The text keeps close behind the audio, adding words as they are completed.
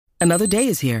Another day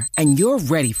is here, and you're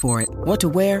ready for it. What to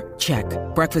wear? Check.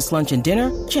 Breakfast, lunch, and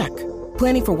dinner? Check.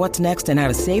 Planning for what's next and how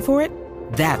to save for it?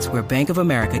 That's where Bank of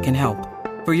America can help.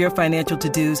 For your financial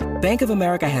to-dos, Bank of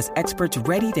America has experts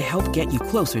ready to help get you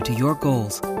closer to your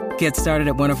goals. Get started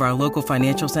at one of our local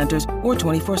financial centers or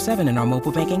 24/7 in our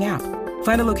mobile banking app.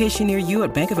 Find a location near you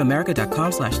at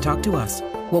bankofamerica.com/talktous.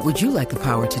 What would you like the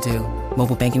power to do?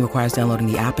 Mobile banking requires downloading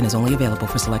the app and is only available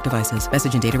for select devices.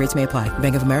 Message and data rates may apply.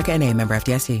 Bank of America N.A., member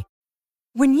FDIC.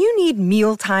 When you need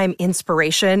mealtime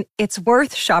inspiration, it's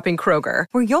worth shopping Kroger,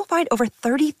 where you'll find over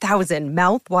 30,000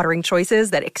 mouth-watering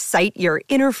choices that excite your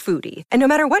inner foodie. And no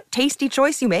matter what tasty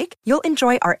choice you make, you'll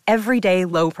enjoy our everyday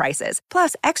low prices,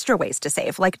 plus extra ways to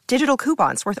save, like digital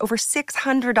coupons worth over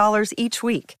 $600 each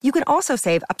week. You can also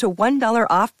save up to $1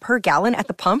 off per gallon at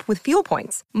the pump with fuel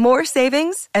points. More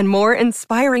savings and more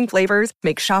inspiring flavors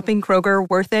make shopping Kroger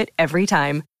worth it every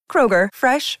time. Kroger,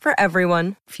 fresh for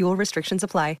everyone. Fuel restrictions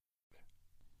apply.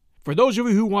 For those of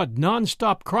you who want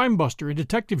non-stop crime buster and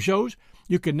detective shows,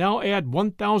 you can now add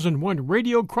 1001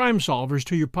 Radio Crime Solvers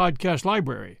to your podcast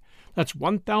library. That's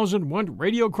 1001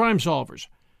 Radio Crime Solvers.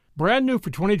 Brand new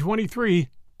for 2023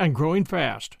 and growing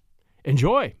fast.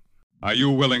 Enjoy! Are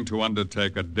you willing to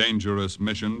undertake a dangerous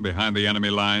mission behind the enemy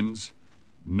lines,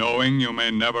 knowing you may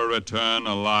never return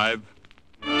alive?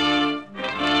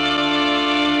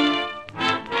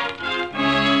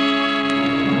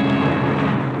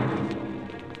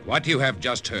 What you have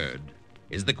just heard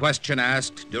is the question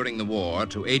asked during the war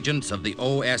to agents of the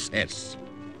OSS,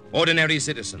 ordinary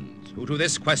citizens, who to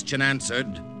this question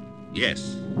answered,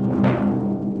 yes.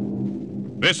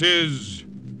 This is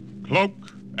Cloak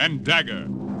and Dagger.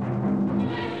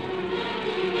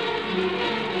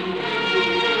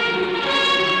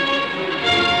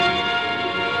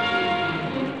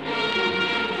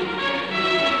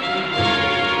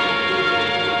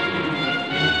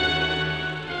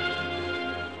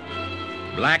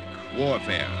 Black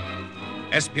warfare,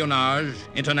 espionage,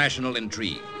 international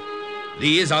intrigue.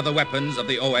 These are the weapons of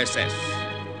the OSS.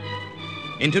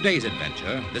 In today's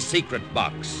adventure, The Secret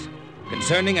Box,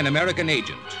 concerning an American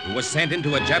agent who was sent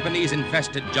into a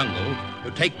Japanese-infested jungle to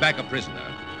take back a prisoner.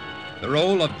 The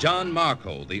role of John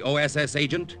Marco, the OSS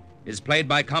agent, is played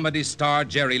by comedy star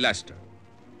Jerry Lester.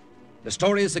 The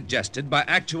story is suggested by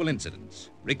actual incidents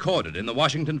recorded in the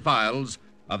Washington files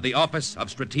of the Office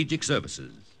of Strategic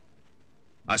Services.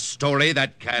 A story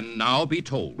that can now be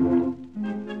told.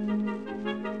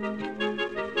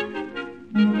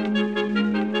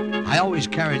 I always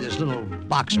carried this little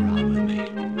box around with me.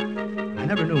 I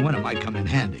never knew when it might come in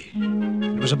handy.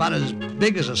 It was about as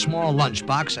big as a small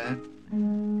lunchbox,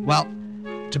 and, well,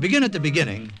 to begin at the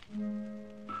beginning,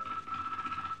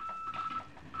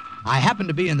 I happened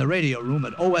to be in the radio room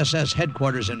at OSS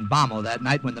headquarters in Bamo that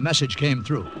night when the message came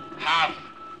through. Have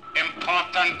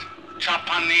important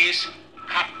Japanese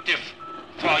captive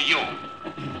for you.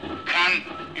 Can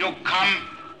you come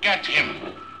get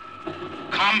him?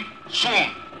 Come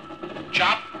soon.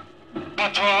 Jap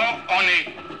patrol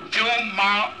only few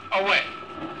miles away.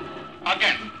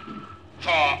 Again,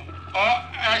 for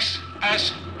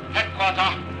OSS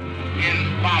headquarters in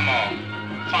Bamo,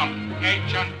 from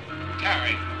Agent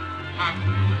Terry. Have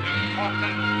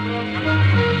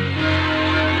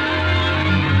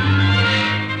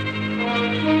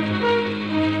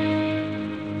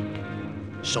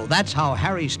So that's how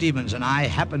Harry Stevens and I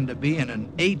happened to be in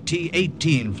an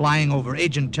AT-18 flying over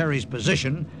Agent Terry's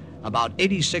position about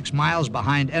 86 miles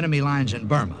behind enemy lines in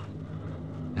Burma.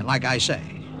 And like I say,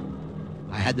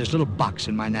 I had this little box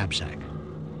in my knapsack.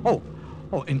 Oh,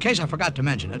 in case I forgot to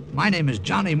mention it, my name is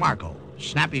Johnny Marco.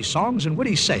 Snappy songs and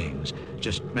witty sayings.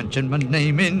 Just mention my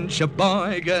name in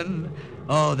Sheboygan.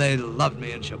 Oh, they loved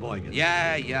me in Sheboygan.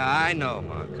 Yeah, I know,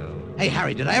 Marco. Hey,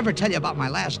 Harry, did I ever tell you about my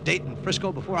last date in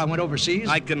Frisco before I went overseas?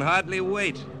 I can hardly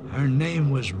wait. Her name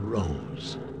was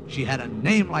Rose. She had a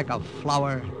name like a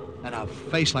flower and a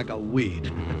face like a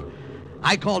weed.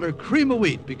 I called her Cream of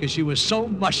Wheat because she was so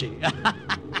mushy.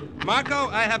 Marco,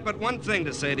 I have but one thing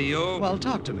to say to you. Well,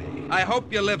 talk to me. I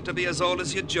hope you live to be as old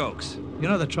as your jokes. You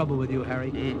know the trouble with you,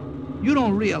 Harry? You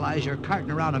don't realize you're carting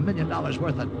around $1 million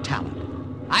worth of talent.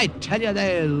 I tell you,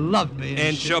 they love me.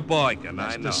 In Sheboygan,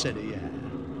 That's I know. the city, yeah.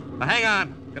 Now, hang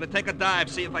on. Gonna take a dive,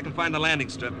 see if I can find the landing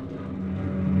strip.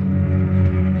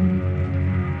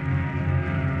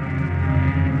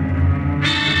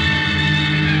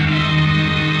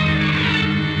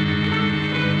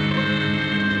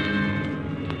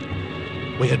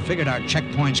 We had figured our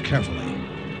checkpoints carefully.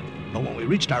 But when we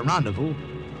reached our rendezvous,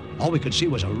 all we could see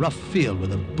was a rough field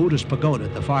with a Buddhist pagoda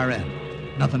at the far end.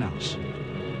 Nothing else.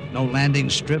 No landing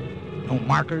strip, no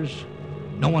markers,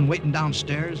 no one waiting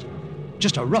downstairs.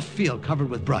 Just a rough field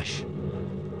covered with brush.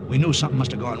 We knew something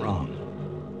must have gone wrong.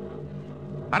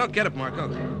 I don't get it, Marco.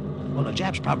 Well, the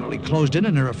Japs probably closed in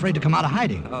and they're afraid to come out of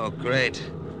hiding. Oh, great.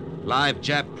 Live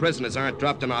Jap prisoners aren't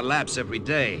dropped in our laps every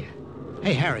day.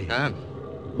 Hey, Harry. Huh?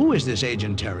 Who is this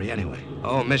Agent Terry, anyway?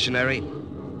 Oh, missionary.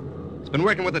 He's been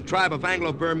working with a tribe of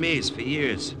Anglo-Burmese for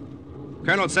years.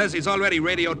 Colonel says he's already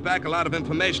radioed back a lot of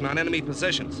information on enemy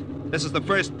positions. This is the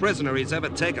first prisoner he's ever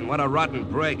taken. What a rotten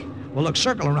break. Well, look,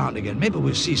 circle around again. Maybe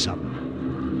we'll see something.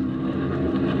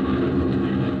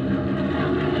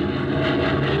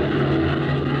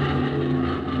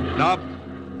 Nope.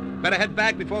 Better head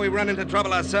back before we run into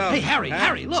trouble ourselves. Hey, Harry,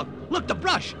 Harry, look. Look, the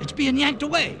brush. It's being yanked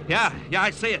away. Yeah, I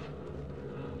see it.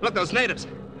 Look, those natives.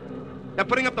 They're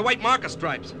putting up the white marker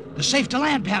stripes. The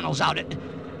safe-to-land panel's out.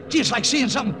 Gee, it's like seeing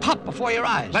something pop before your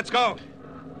eyes. Let's go.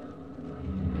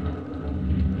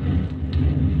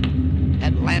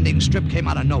 That landing strip came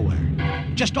out of nowhere.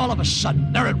 Just all of a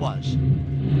sudden, there it was.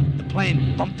 The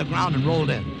plane bumped the ground and rolled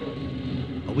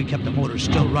in. But we kept the motor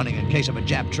still running in case of a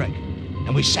Jap trick.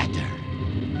 And we sat there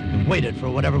and waited for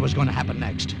whatever was going to happen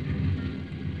next.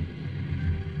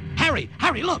 Harry,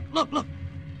 look.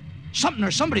 Something or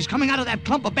somebody's coming out of that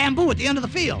clump of bamboo at the end of the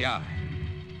field. Yeah.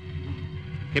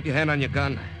 Keep your hand on your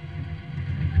gun.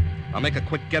 I'll make a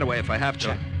quick getaway if I have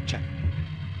to. Check.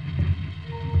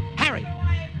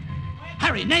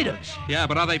 Harry, natives. Yeah,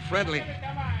 but are they friendly?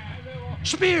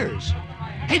 Spears.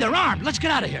 Hey, they're armed. Let's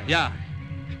get out of here. Yeah.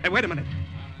 Hey, wait a minute.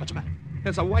 What's the matter?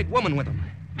 There's a white woman with them.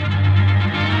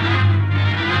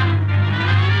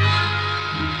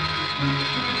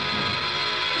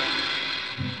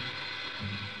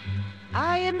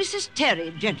 I am Mrs.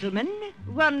 Terry, gentlemen.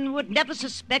 One would never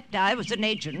suspect I was an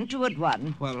agent, would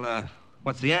one? Well,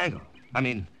 what's the angle? I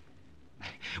mean,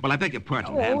 well, I beg your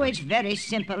pardon, Oh, ma'am. it's very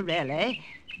simple, really.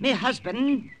 My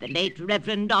husband, the late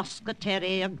Reverend Oscar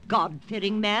Terry, a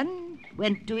God-fearing man,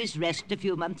 went to his rest a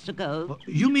few months ago. Well,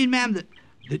 you mean, ma'am, that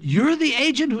you're the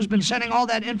agent who's been sending all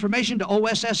that information to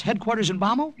OSS headquarters in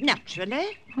Bomo?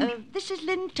 Naturally. This is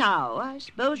Lin Tao. I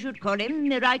suppose you'd call him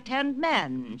my right-hand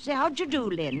man. Say, how'd you do,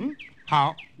 Lin?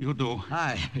 How you do?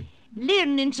 Hi.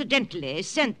 Lin, incidentally,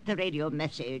 sent the radio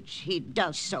message. He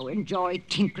does so enjoy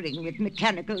tinkering with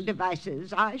mechanical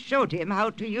devices. I showed him how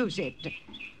to use it.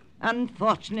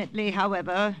 Unfortunately,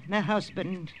 however, my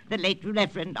husband, the late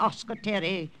Reverend Oscar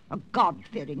Terry, a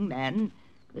God-fearing man,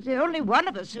 was the only one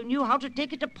of us who knew how to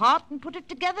take it apart and put it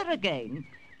together again.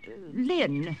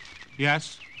 Lin.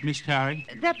 Yes, Miss Terry.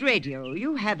 That radio,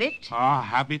 you have it?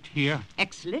 Have it here.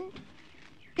 Excellent.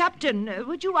 Captain,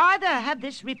 would you either have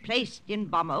this replaced in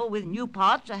Bomo with new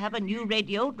parts or have a new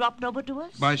radio dropped over to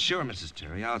us? Why, sure, Mrs.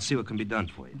 Terry. I'll see what can be done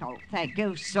for you. Oh, thank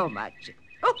you so much.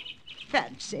 Oh,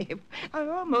 fancy. I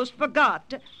almost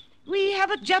forgot. We have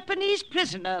a Japanese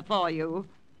prisoner for you.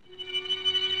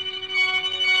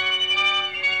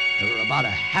 There were about a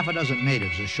half a dozen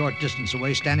natives a short distance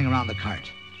away standing around the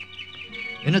cart.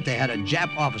 In it, they had a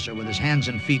Jap officer with his hands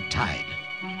and feet tied.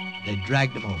 They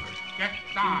dragged him over. Get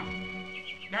down.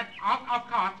 Get out of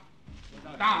cart.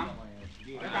 Down.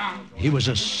 Get down. He was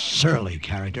a surly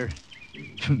character.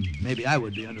 Maybe I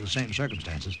would be under the same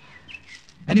circumstances.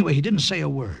 Anyway, he didn't say a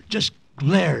word, just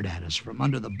glared at us from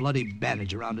under the bloody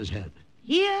bandage around his head.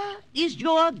 Here is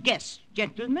your guest,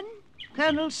 gentlemen.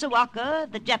 Colonel Sawaka,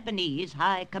 the Japanese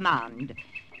High Command.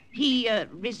 He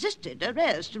resisted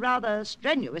arrest rather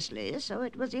strenuously, so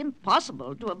it was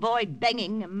impossible to avoid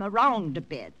banging him around a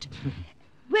bit.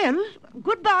 Well,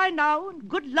 goodbye now, and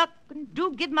good luck, and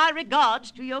do give my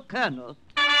regards to your colonel.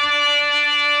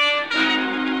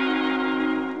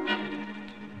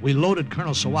 We loaded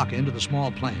Colonel Sawaka into the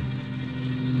small plane.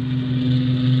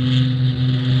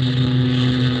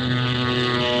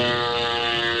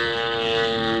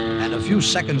 And a few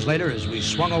seconds later, as we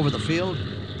swung over the field,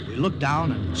 we looked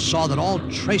down and saw that all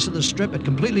trace of the strip had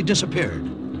completely disappeared.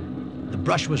 The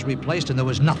brush was replaced and there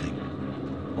was nothing.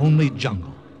 Only jungle.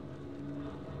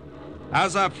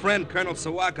 How's our friend Colonel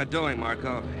Sawaka doing,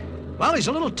 Marco? Well, he's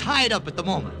a little tied up at the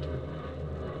moment.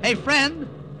 Hey, friend,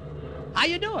 how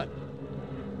you doing?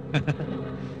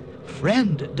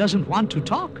 Friend doesn't want to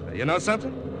talk. You know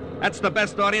something? That's the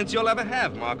best audience you'll ever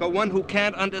have, Marco. One who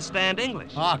can't understand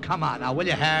English. Oh, come on now, will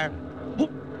you, Harry? Oh,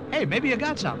 hey, maybe you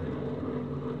got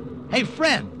something. Hey,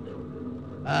 friend,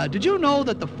 did you know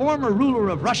that the former ruler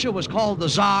of Russia was called the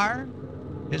Tsar?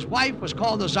 His wife was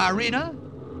called the Tsarina?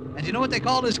 And you know what they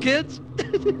called his kids?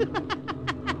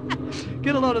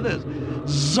 Get a load of this.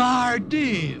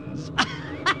 Sardines.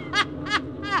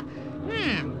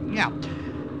 Yeah.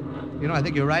 You know, I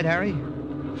think you're right, Harry.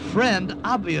 Friend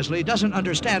obviously doesn't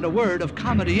understand a word of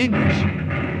comedy English.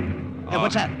 Hey,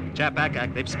 what's that? Jap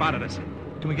Act. They've spotted us.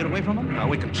 Can we get away from them?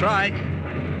 We can try.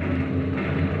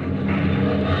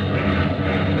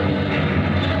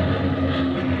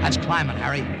 That's climbing,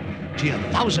 Harry. Gee,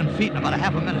 1,000 feet in about a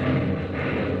half a minute.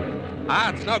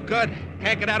 It's no good.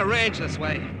 Can't get out of range this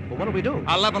way. Well, what do we do?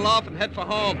 I'll level off and head for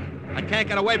home. I can't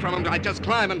get away from him by just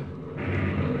climbing.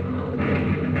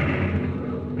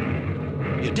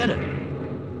 You did it.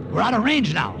 We're out of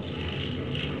range now.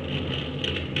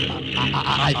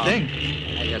 I think.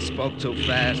 You spoke too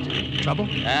fast. Trouble?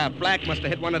 Flak must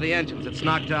have hit one of the engines. It's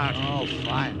knocked out. Oh,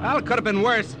 fine. Well, it could have been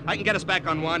worse. I can get us back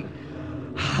on one.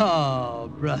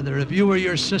 Oh, brother, if you were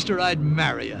your sister, I'd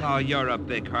marry you. Oh, you're a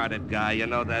big-hearted guy. You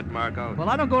know that, Marco? Well,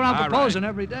 I don't go around All proposing right.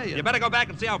 every day. You better go back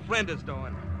and see how friend is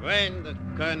doing. Friend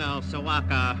Colonel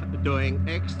Sawaka doing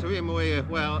extremely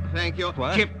well, thank you.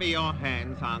 What? Keep your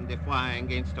hands on the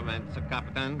flying instruments,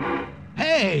 Captain.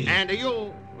 Hey! And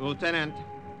you, Lieutenant,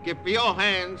 keep your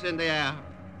hands in the air.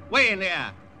 Way in the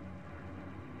air.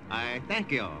 I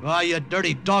thank you. Oh, you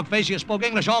dirty dogface, you spoke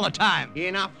English all the time.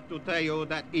 Enough to tell you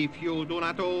that if you do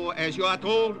not do as you are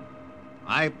told,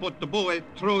 I put the bullet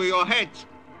through your head.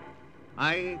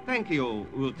 I thank you,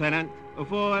 Lieutenant,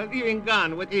 for leaving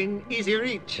gun within easy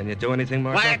reach. Can you do anything,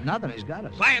 Marco? Quiet. Nothing, he's got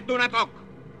us. Quiet, do not talk.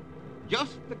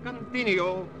 Just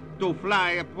continue to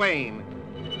fly a plane.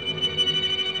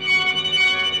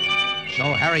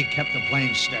 So Harry kept the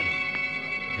plane steady,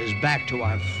 his back to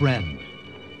our friend.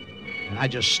 And I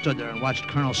just stood there and watched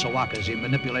Colonel Sawaka as he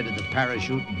manipulated the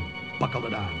parachute and buckled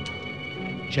it on,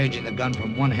 changing the gun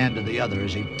from one hand to the other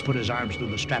as he put his arms through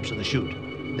the straps of the chute.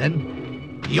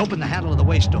 Then he opened the handle of the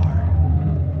waist door.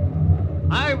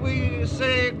 I will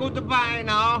say goodbye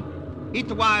now. It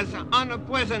was an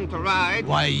unpleasant ride.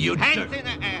 Why, you... Hands in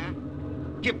the air.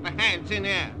 Keep the hands in the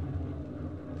air.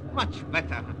 Much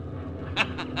better.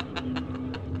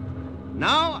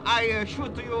 Now I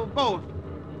shoot you both.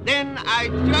 Then I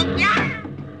jump... Yeah!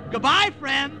 Goodbye,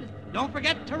 friend. Don't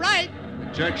forget to write.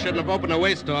 The jerk shouldn't have opened the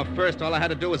waist door first. All I had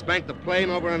to do was bank the plane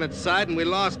over on its side, and we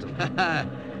lost him.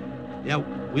 Yeah,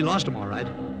 we lost him, all right.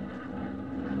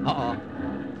 Uh-oh.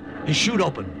 His chute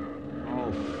opened.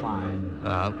 Oh,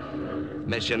 fine.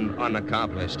 Mission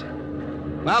unaccomplished.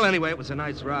 Well, anyway, it was a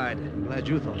nice ride. I'm glad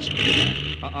you thought so.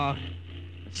 Uh-oh.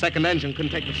 The second engine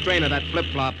couldn't take the strain of that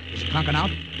flip-flop. Is it conking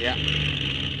out? Yeah.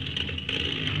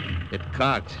 It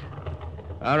cocked.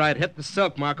 All right, hit the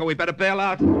silk, Marco. We better bail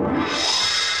out.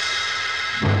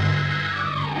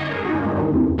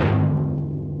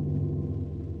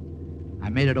 I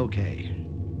made it okay.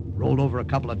 Rolled over a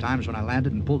couple of times when I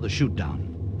landed and pulled the chute down.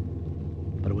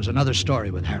 But it was another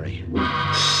story with Harry.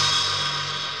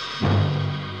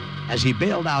 As he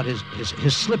bailed out, his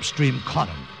slipstream caught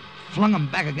him, flung him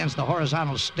back against the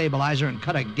horizontal stabilizer and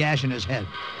cut a gash in his head.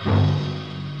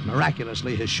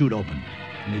 Miraculously, his chute opened,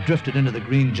 and he drifted into the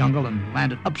green jungle and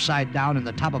landed upside down in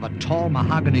the top of a tall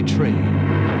mahogany tree.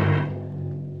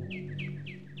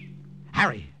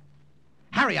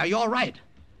 Harry, are you all right?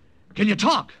 Can you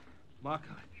talk?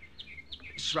 Marco,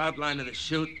 shroud line of the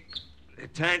chute. They're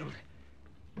tangled.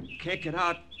 Can't get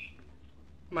out.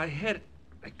 My head,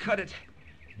 I cut it.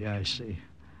 Yeah, I see.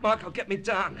 Marco, get me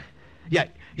down. Yeah,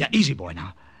 easy, boy,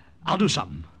 now. I'll do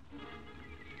something.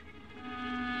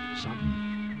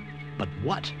 Something? But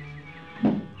what?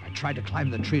 I tried to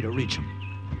climb the tree to reach him,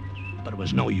 but it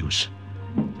was no use.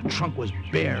 The trunk was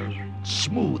bare,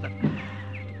 smooth, and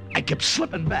I kept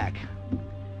slipping back.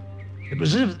 It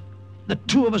was as if the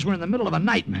two of us were in the middle of a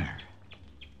nightmare.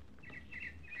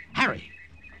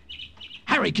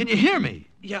 Harry, can you hear me?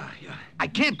 Yeah. I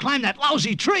can't climb that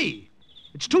lousy tree.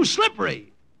 It's too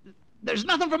slippery. There's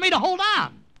nothing for me to hold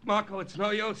on. Marco, it's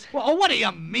no use. Well, what do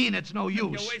you mean it's no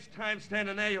use? If you waste time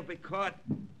standing there, you'll be caught.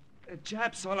 There are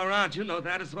Japs all around. You know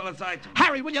that as well as I do.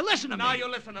 Harry, will you listen to me? No, you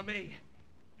listen to me.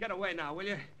 Get away now, will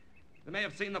you? They may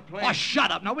have seen the plane. Oh,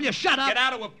 shut up now. Will you shut up? Get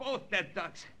out or we're both dead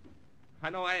ducks. I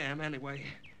know I am, anyway.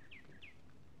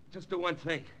 Just do one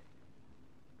thing.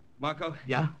 Marco?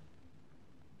 Yeah?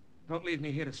 Don't leave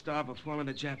me here to starve or fall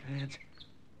into Jap hands.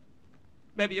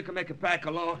 Maybe you can make it back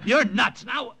alone. You're nuts.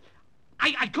 Now,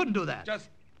 I couldn't do that. Just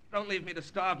don't leave me to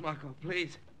starve, Marco,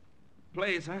 please.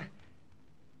 Please, huh?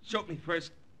 Shoot me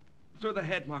first. Through the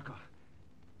head, Marco.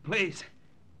 Please.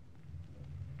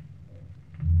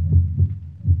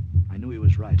 I knew he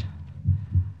was right.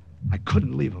 I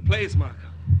couldn't leave him. Please, Marco.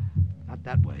 Not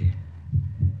that way.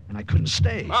 And I couldn't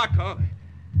stay. Marco!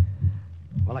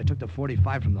 Well, I took the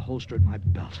 .45 from the holster at my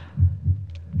belt.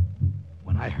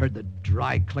 When I heard the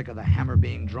dry click of the hammer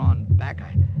being drawn back,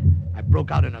 I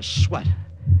broke out in a sweat.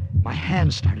 My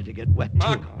hands started to get wet, too.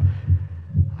 Marco!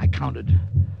 I counted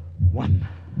 1,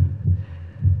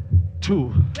 2...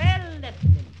 Well, Lieutenant.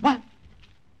 What?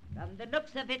 From the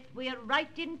looks of it, we're right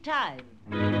in time.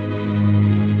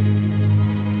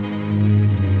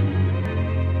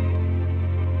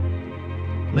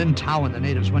 Lin Tao and the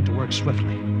natives went to work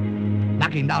swiftly,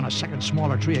 knocking down a second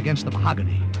smaller tree against the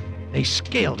mahogany. They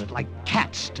scaled it like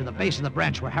cats to the base of the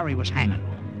branch where Harry was hanging,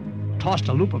 tossed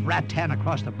a loop of rattan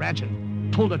across the branch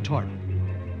and pulled it toward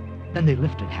him. Then they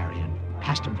lifted Harry and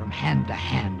passed him from hand to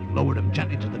hand and lowered him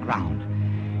gently to the ground.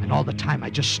 And all the time I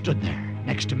just stood there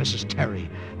next to Mrs. Terry,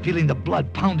 feeling the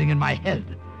blood pounding in my head.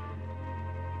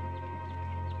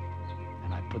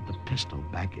 And I put the pistol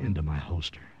back into my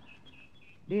holster.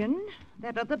 Lynn,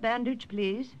 that other bandage,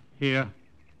 please. Here.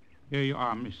 Here you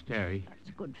are, Miss Terry. That's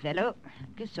a good fellow.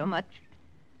 Thank you so much.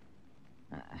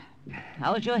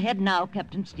 How's your head now,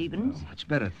 Captain Stevens? Oh, much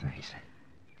better, thanks.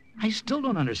 I still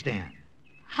don't understand.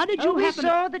 How did you We happen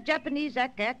saw the Japanese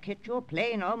ack hit your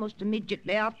plane almost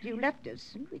immediately after you left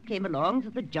us. And we came along to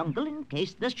the jungle in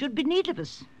case there should be need of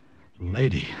us.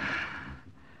 Lady,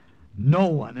 no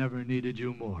one ever needed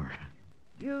you more.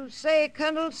 You say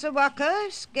Colonel Sawaka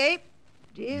escaped?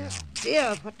 Dear,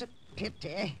 dear, what a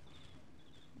pity.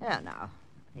 There now.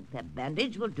 I think that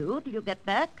bandage will do till you get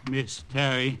back. Miss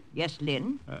Terry. Yes,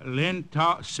 Lin? Lin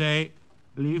Tao say,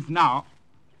 leave now.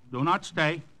 Do not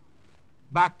stay.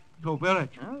 Back to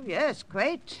village. Oh, yes,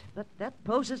 great. But that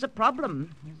poses a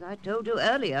problem. As I told you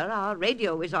earlier, our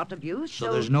radio is out of use,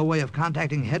 So there's no way of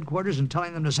contacting headquarters and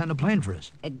telling them to send a plane for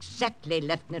us? Exactly,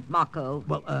 Lieutenant Marco.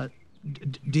 Well,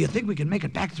 do you think we can make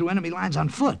it back through enemy lines on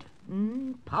foot?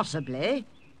 Possibly.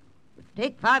 It'd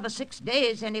take 5 or 6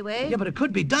 days anyway. Yeah, but it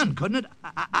could be done, couldn't it?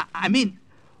 I mean,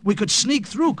 we could sneak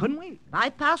through, couldn't we?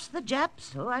 Bypass the Japs,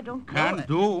 so I don't know. Can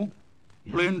do.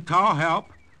 Lin Tao help.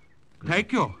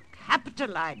 Take you.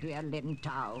 Capital idea, Lin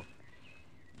Tao.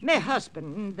 My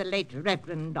husband, the late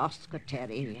Reverend Oscar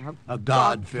Terry, a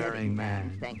God-fearing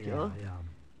man. Thank you. Yeah.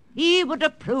 He would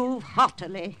approve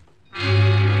heartily.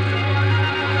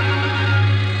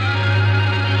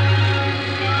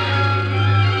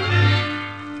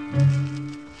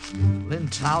 Lin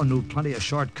Tao knew plenty of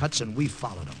shortcuts, and we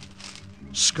followed him,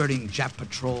 skirting Jap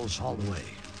patrols all the way.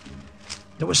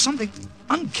 There was something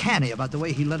uncanny about the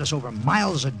way he led us over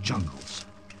miles of jungles.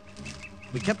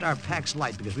 We kept our packs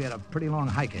light because we had a pretty long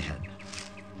hike ahead.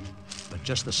 But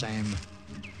just the same,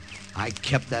 I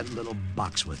kept that little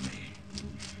box with me.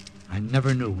 I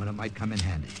never knew when it might come in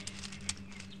handy.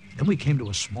 Then we came to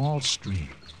a small stream.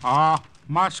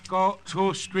 Must go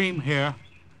through stream here.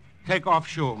 Take off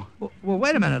shoe. Well,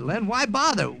 wait a minute, Lin. Why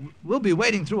bother? We'll be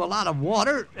wading through a lot of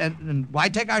water, and why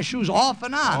take our shoes off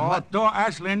and on? Do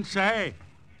as Lin say.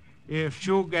 If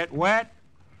shoe get wet,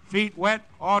 feet wet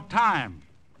all time.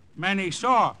 Many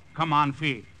sore come on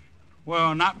feet.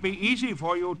 Will not be easy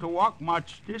for you to walk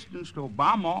much distance to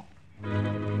Bamo.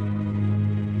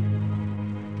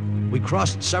 We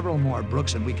crossed several more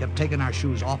brooks, and we kept taking our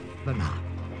shoes off and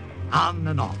on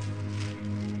and off.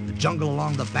 The jungle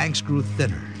along the banks grew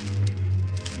thinner,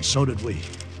 and so did we.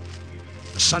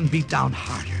 The sun beat down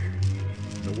harder.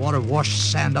 The water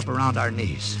washed sand up around our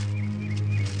knees.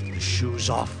 The shoes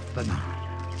off and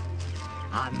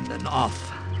on and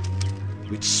off.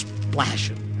 We'd splash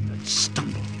and then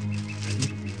stumble,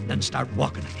 and then start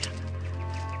walking again.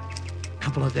 A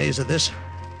couple of days of this,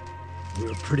 we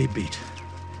were pretty beat.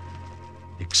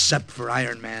 Except for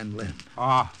Iron Man Lin.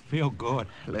 Feel good.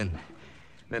 Lin,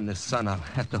 the sun, I'll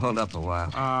have to hold up a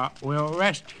while. We'll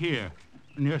rest here,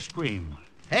 near stream.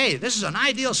 Hey, this is an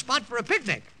ideal spot for a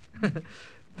picnic.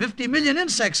 50 million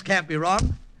insects can't be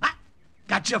wrong.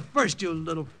 Got you first, you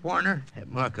little foreigner. Hey,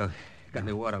 Marco, got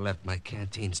any water left? My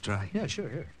canteen's dry. Yeah, sure,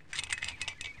 here.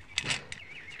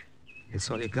 That's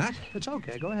all you got? It's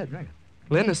okay. Go ahead, drink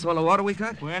it. Lin, that's all the water we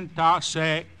got? When Tao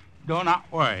say, do not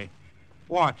worry.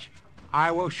 Watch. I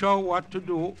will show what to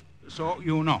do so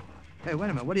you know. Hey, wait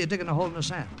a minute. What are you digging a hole in the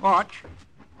sand? Watch.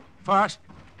 First,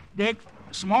 dig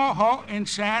small hole in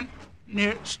sand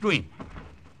near stream.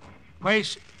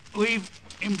 Place leaf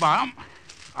in bottom,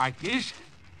 like this.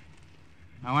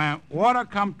 Now, when water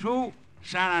come through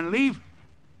sand and leaf,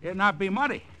 it not be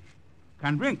muddy.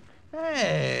 Can drink.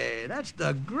 Hey, that's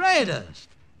the greatest.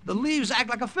 The leaves act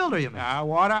like a filter, you mean?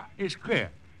 Water is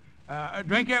clear.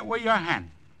 Drink it with your hand.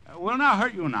 Will not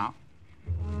hurt you now.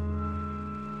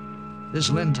 This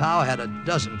Lin Tao had a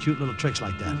dozen cute little tricks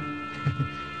like that.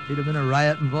 He'd have been a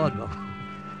riot in vaudeville.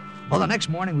 Well, the next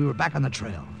morning we were back on the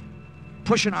trail,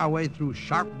 pushing our way through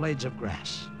sharp blades of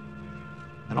grass.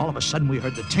 And all of a sudden we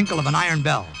heard the tinkle of an iron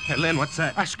bell. Hey, Lin, what's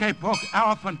that? Escape book,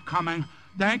 elephant coming.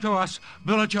 Dangerous.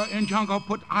 Villager in jungle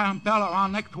put iron bell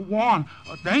around neck to warn.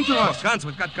 Dangerous. Oh, guns.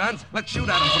 We've got guns. Let's shoot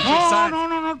at him from three sides.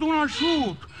 No. Do not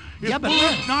shoot. If Yeah, but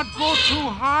bullets not go too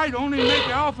high, it only make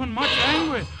the elephant much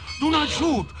angry. Do not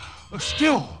shoot.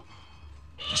 Still.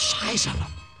 The size of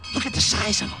them. Look at the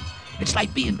size of them. It's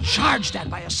like being charged at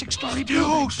by a 6-story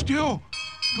building. Still.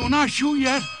 Do not shoot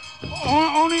yet.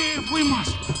 Only if we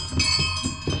must.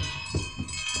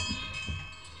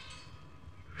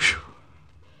 Whew.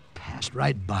 Passed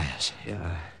right by us.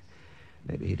 Yeah.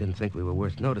 Maybe he didn't think we were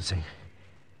worth noticing.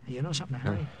 You know something,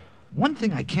 Harry? One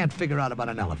thing I can't figure out about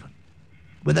an elephant.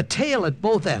 With a tail at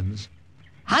both ends,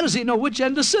 how does he know which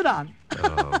end to sit on?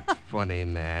 Oh, funny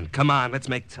man. Come on, let's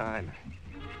make time.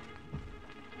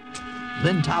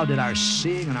 Lin Tao did our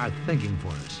seeing and our thinking for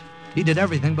us. He did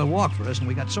everything but walk for us, and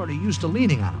we got sort of used to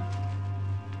leaning on him.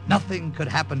 Nothing could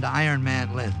happen to Iron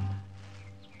Man Lin.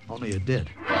 Only it did.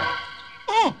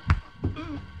 Oh!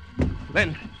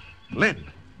 Lin!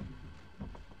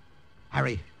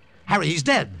 Harry, he's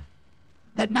dead.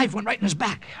 That knife went right in his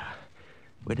back.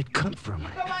 Where'd it come from?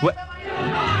 What?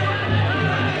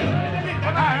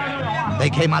 They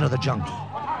came out of the jungle.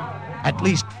 At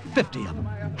least 50 of them.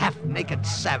 Half-naked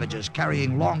savages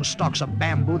carrying long stalks of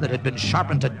bamboo that had been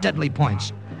sharpened to deadly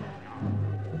points.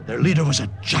 Their leader was a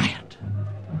giant.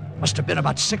 Must have been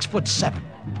about 6'7".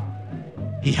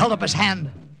 He held up his hand,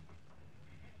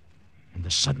 and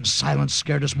the sudden silence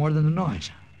scared us more than the noise.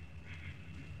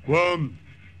 Quam,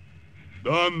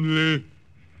 Donley.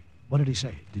 What did he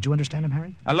say? Did you understand him,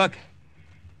 Harry? Look.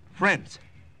 Friends.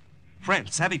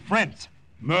 Savvy friends.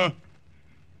 No,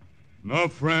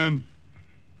 friend.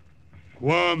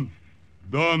 Quam,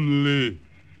 Donley.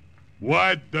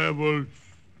 White devils.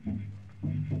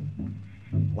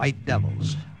 White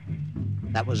devils.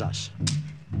 That was us.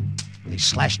 They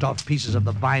slashed off pieces of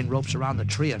the vine ropes around the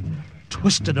tree and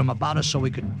twisted them about us so we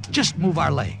could just move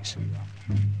our legs.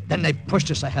 Then they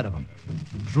pushed us ahead of them,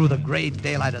 through the gray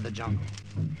daylight of the jungle,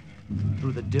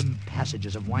 through the dim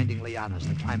passages of winding lianas,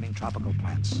 the climbing tropical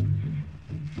plants.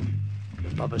 And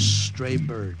above us, stray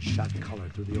birds shot color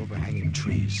through the overhanging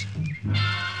trees.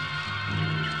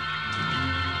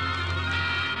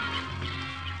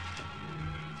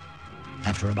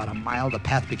 After about a mile, the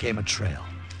path became a trail.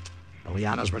 The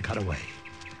lianas were cut away.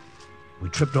 We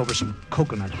tripped over some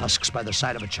coconut husks by the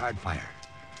side of a charred fire.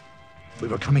 We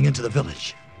were coming into the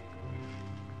village.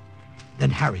 Then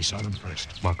Harry saw them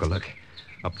first. Marco, look.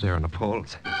 Up there on the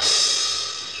poles.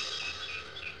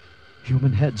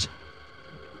 Human heads.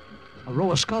 A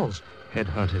row of skulls.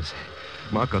 Headhunters.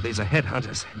 Marco, these are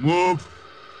headhunters. Move.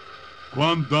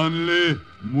 Quam, Donley.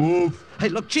 Move. Hey,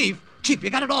 look, Chief, you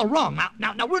got it all wrong.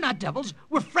 Now, we're not devils.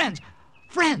 We're friends.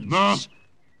 Friends.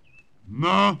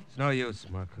 No. It's no use,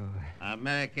 Marco.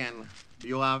 American,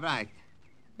 you are right.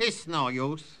 It's no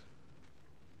use.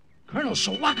 Colonel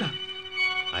SWASTIKA.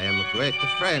 I am a great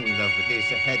friend of these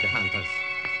headhunters,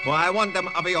 for I warned them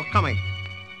of your coming.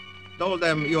 Told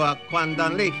them you are Quan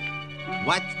Donley,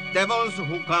 white devils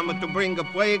who come to bring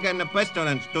plague and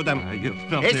pestilence to them. You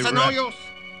filthy It's rat. no use.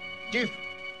 Chief,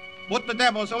 put the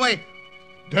devils away.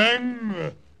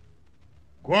 Deng.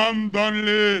 Quam,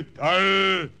 Donley.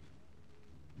 Tal.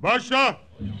 Basha.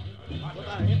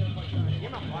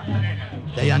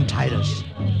 They untied us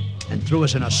and threw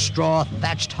us in a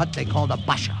straw-thatched hut they called a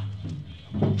basha.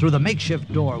 Through the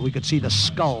makeshift door, we could see the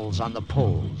skulls on the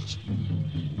poles.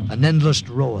 An endless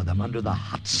row of them under the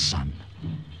hot sun.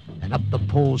 And up the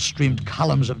poles streamed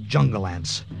columns of jungle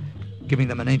ants, giving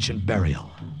them an ancient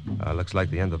burial. Looks like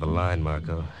the end of the line,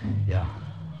 Marco. Yeah.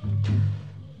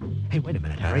 Hey, wait a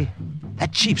minute, Harry.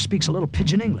 That chief speaks a little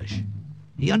pidgin English.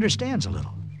 He understands a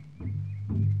little.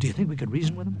 Do you think we could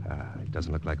reason with him? He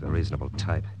doesn't look like the reasonable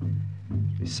type.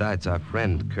 Besides, our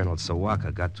friend, Colonel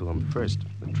SWASTIKA, got to him first.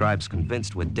 The tribe's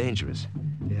convinced we're dangerous.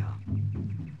 Yeah.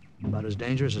 About as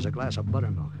dangerous as a glass of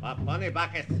buttermilk. A funny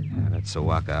bucket. That's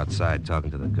SWASTIKA outside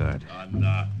talking to the guard.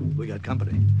 We got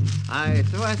company. I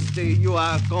trust you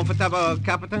are comfortable,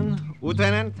 Captain,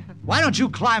 Lieutenant. Why don't you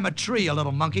climb a tree, you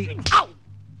little monkey? Ow!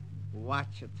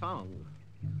 Watch your tongue.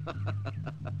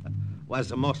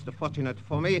 Was most fortunate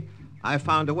for me. I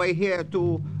found a way here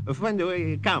to a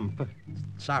friendly camp.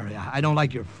 Sorry, I don't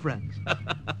like your friends.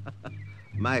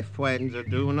 My friends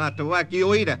do not like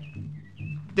you either.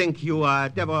 Think you are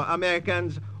devil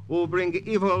Americans who bring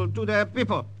evil to their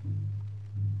people.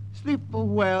 Sleep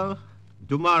well.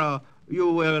 Tomorrow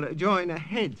you will join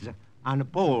heads on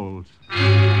poles.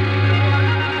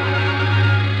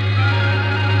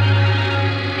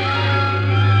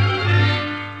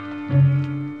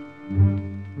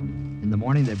 In the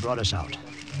morning, they brought us out.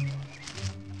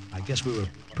 I guess we were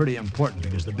pretty important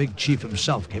because the big chief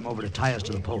himself came over to tie us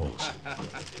to the poles.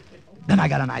 Then I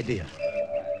got an idea.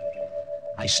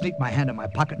 I sneaked my hand in my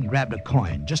pocket and grabbed a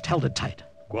coin, just held it tight.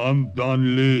 Quam,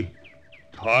 Donley.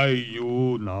 Tie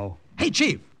you now. Hey,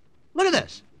 Chief, look at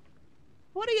this.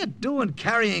 What are you doing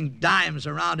carrying dimes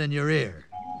around in your ear?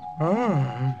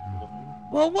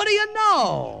 Well, what do you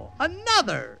know?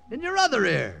 Another in your other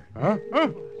ear.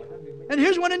 And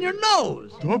here's one in your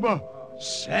nose.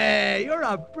 Say, you're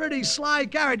a pretty sly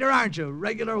character, aren't you?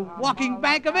 Regular walking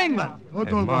Bank of England.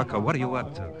 Hey, Marco, what are you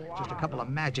up to? Just a couple of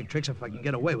magic tricks if I can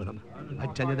get away with them. I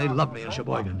tell you, they love me in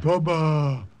Sheboygan.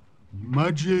 Toba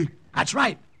magic. That's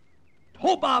right.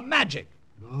 Toba magic.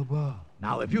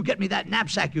 Now, if you get me that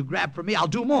knapsack you grabbed from me, I'll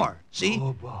do more. See?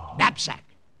 Knapsack.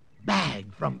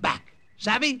 Bag from back.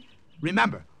 Savvy?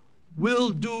 Remember, we'll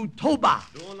do Toba.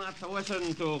 Do not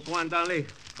listen to Guandali.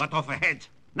 Cut off a head.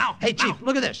 Now. Hey, Chief,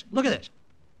 look at this. Look at this.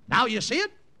 Now you see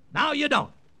it. Now you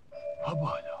don't.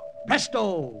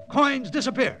 Presto. Coins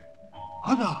disappear.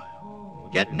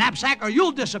 Get knapsack or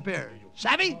you'll disappear.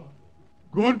 Savvy?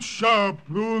 Goncha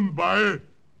plun by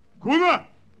Kuna.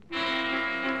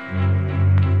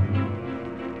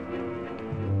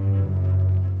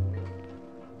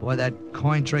 Boy, that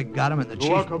coin trick got him, and the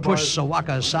chief pushed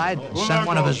Sawaka aside and sent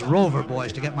one of his rover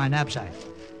boys to get my knapsack.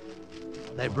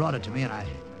 They brought it to me, and I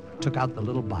took out the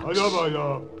little box.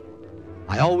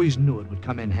 I always knew it would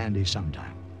come in handy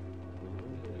sometime.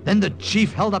 Then the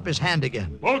chief held up his hand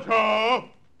again.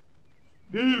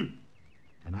 And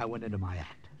I went into my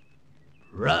act.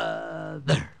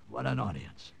 Brother, what an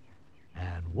audience.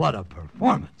 And what a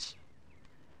performance.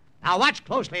 Now watch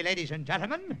closely, ladies and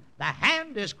gentlemen. The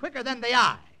hand is quicker than the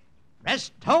eye.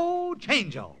 Presto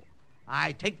changeo.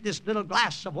 I take this little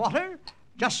glass of water,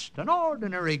 just an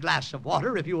ordinary glass of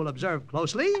water, if you will observe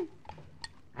closely,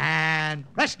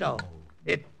 and presto,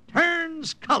 it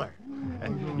turns color.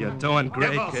 You're doing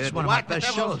great, Devils, kid. It's one of my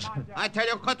best shows. I tell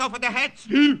you, cut off the heads.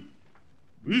 Be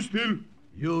still.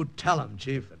 You tell him,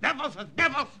 Chief. Devils,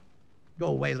 devils. Go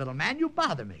away, little man. You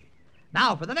bother me.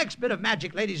 Now, for the next bit of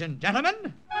magic, ladies and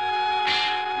gentlemen.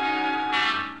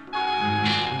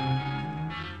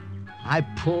 I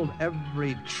pulled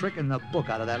every trick in the book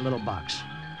out of that little box.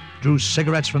 Drew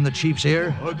cigarettes from the chief's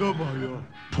ear.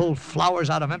 Pulled flowers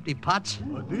out of empty pots.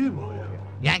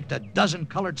 Yanked a dozen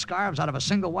colored scarves out of a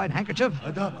single white handkerchief.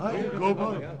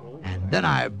 And then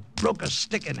I broke a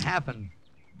stick in half and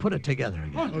put it together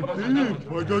again.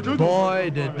 Boy,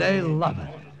 did they love it.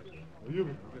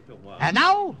 And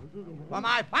now, for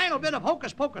my final bit of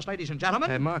hocus pocus, ladies and gentlemen.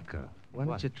 Hey, Marco, why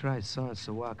don't you try sawing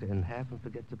Sawaka in half and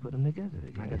forget to put them together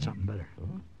again? I got something better.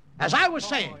 As I was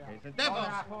saying. The devils.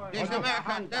 These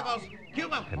American devils. Kill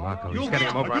them. Hey, Marco, he's getting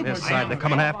him over on his side. They're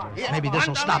coming after us. Maybe this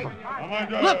will stop him.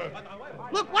 Look!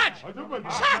 Look, watch!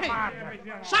 Sign!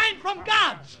 Sign from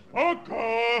gods!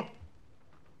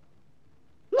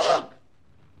 Look!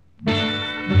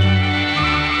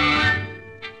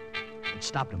 It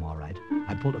stopped him all right.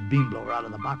 I pulled a beam blower out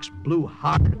of the box, blew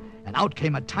hard, and out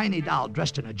came a tiny doll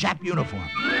dressed in a Jap uniform.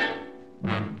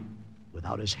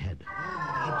 Without his head.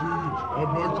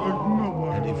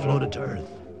 And he floated to Earth.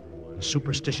 The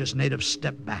superstitious natives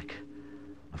stepped back,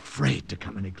 afraid to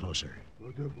come any closer.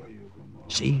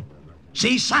 See?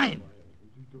 See, sign!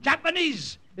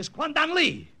 Japanese is Kwandan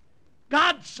Lee.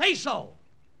 God say so.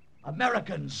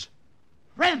 Americans,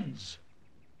 friends,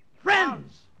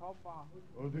 friends.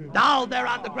 Doll there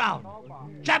on the ground.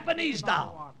 Japanese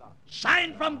doll.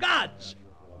 Sign from gods.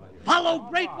 Follow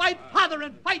Great White Father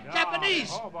and fight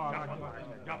Japanese.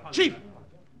 Chief,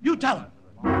 you tell him.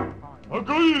 He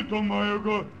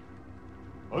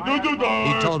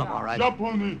told him, all right.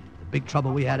 The big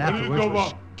trouble we had afterwards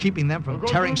was keeping them from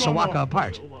tearing Sawaka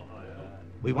apart.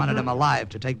 We wanted him alive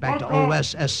to take back to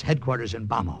OSS headquarters in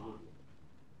Bamo.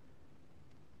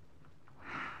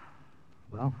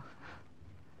 Well,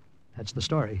 that's the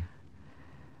story.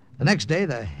 The next day,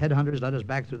 the headhunters led us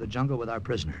back through the jungle with our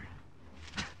prisoner.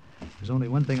 There's only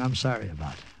one thing I'm sorry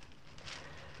about.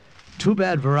 Too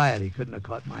bad Variety couldn't have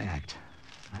caught my act.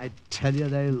 I tell you,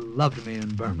 they loved me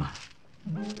in Burma.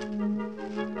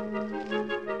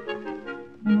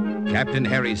 Captain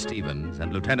Harry Stevens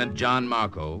and Lieutenant John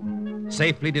Marco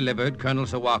safely delivered Colonel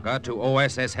Sawaka to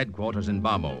OSS headquarters in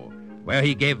Bamo, where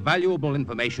he gave valuable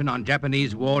information on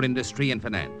Japanese war industry and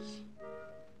finance.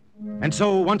 And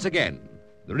so, once again,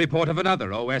 the report of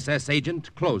another OSS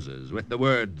agent closes with the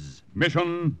words,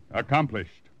 Mission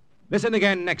accomplished. Listen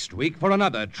again next week for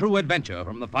another true adventure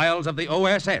from the files of the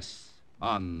OSS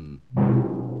on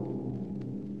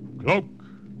Cloak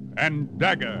and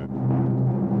Dagger.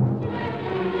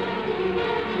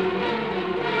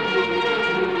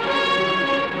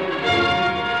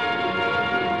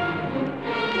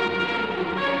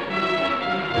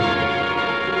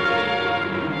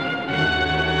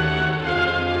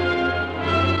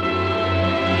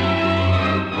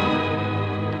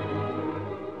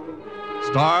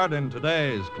 Starred in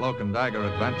today's Cloak and Dagger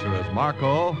adventure as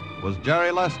Marco was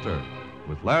Jerry Lester,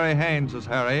 with Larry Haynes as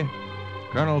Harry,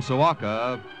 Colonel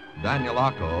Sawaka, Daniel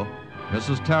Ocko,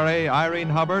 Mrs. Terry, Irene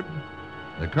Hubbard,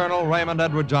 the Colonel Raymond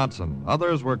Edward Johnson.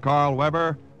 Others were Carl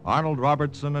Weber, Arnold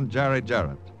Robertson, and Jerry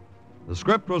Jarrett. The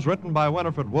script was written by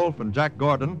Winifred Wolfe and Jack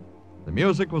Gordon. The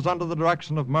music was under the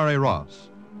direction of Murray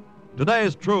Ross.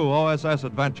 Today's true OSS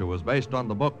adventure was based on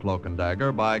the book Cloak and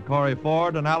Dagger by Corey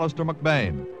Ford and Alistair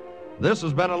McBain. This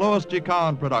has been a Louis G.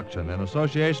 Cowan production in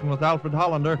association with Alfred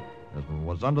Hollander, as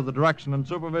was under the direction and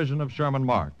supervision of Sherman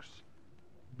Marks.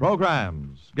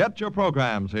 Programs. Get your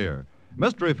programs here.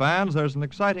 Mystery fans, there's an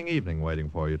exciting evening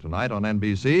waiting for you tonight on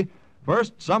NBC.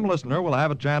 First, some listener will have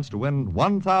a chance to win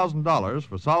 $1,000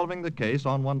 for solving the case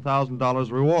on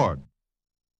 $1,000 reward.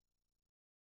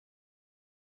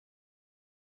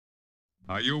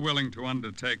 Are you willing to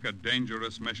undertake a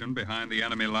dangerous mission behind the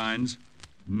enemy lines,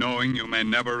 knowing you may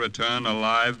never return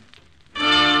alive?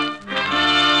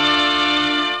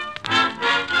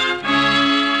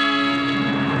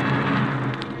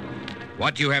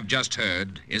 What you have just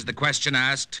heard is the question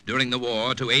asked during the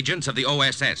war to agents of the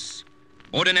OSS.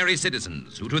 Ordinary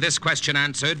citizens who to this question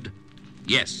answered,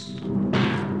 yes.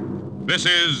 This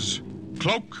is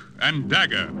Cloak and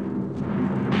Dagger.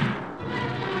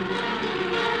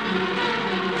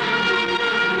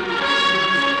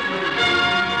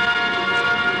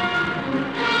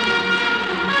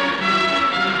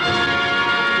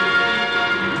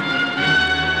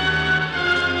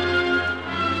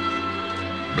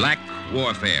 Black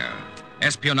warfare,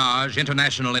 espionage,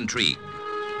 international intrigue.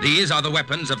 These are the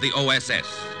weapons of the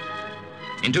OSS.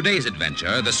 In today's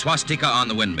adventure, the Swastika on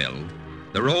the Windmill,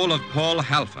 the role of Paul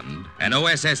Halfond, an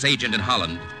OSS agent in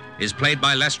Holland, is played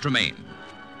by Les Tremaine.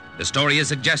 The story is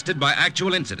suggested by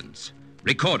actual incidents,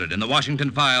 recorded in the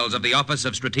Washington files of the Office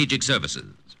of Strategic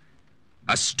Services.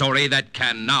 A story that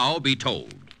can now be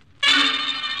told.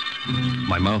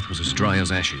 My mouth was as dry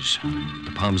as ashes.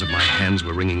 The palms of my hands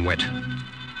were wringing wet.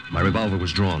 My revolver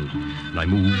was drawn, and I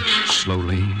moved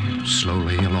slowly,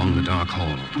 slowly along the dark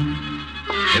hall.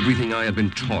 Everything I had been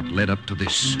taught led up to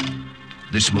this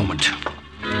moment.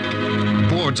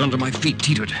 Boards under my feet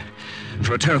teetered, and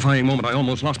for a terrifying moment I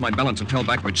almost lost my balance and fell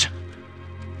backwards.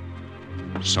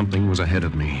 Something was ahead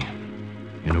of me.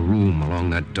 In a room along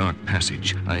that dark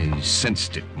passage, I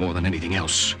sensed it more than anything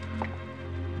else.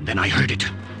 And then I heard it.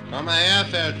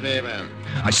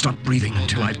 I stopped breathing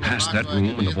until I passed that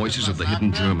room and the voices of the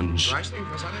hidden Germans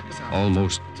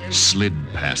almost slid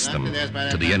past them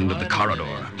to the end of the corridor.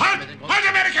 Halt! Halt,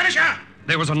 Amerikanischer!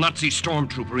 There was a Nazi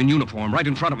stormtrooper in uniform right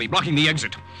in front of me, blocking the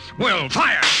exit. Well,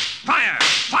 fire! Fire!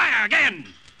 Fire again!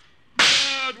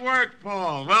 Good work,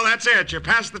 Paul. Well, that's it. You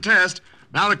passed the test.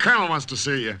 Now the colonel wants to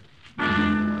see you.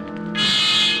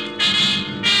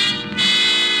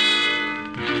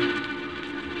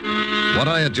 What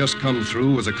I had just come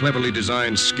through was a cleverly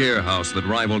designed scare house that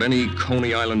rivaled any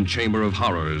Coney Island chamber of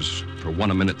horrors for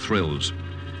one-a-minute thrills.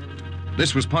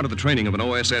 This was part of the training of an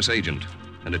OSS agent,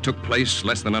 and it took place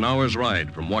less than an hour's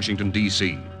ride from Washington,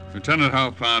 D.C. Lieutenant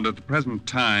Halfond, at the present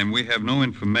time, we have no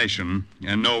information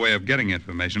and no way of getting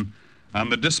information on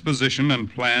the disposition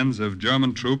and plans of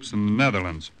German troops in the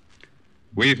Netherlands.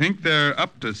 We think they're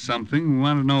up to something. We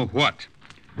want to know what.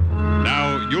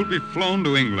 Now, you'll be flown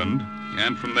to England,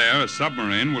 and from there, a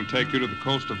submarine will take you to the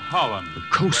coast of Holland. The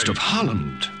coast of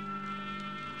Holland?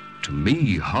 To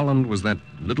me, Holland was that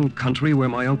little country where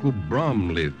my Uncle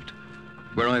Brom lived,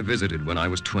 where I visited when I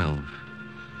was 12,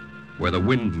 where the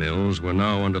windmills were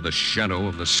now under the shadow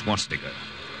of the swastika.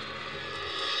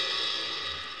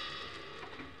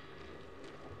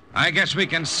 I guess we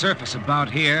can surface about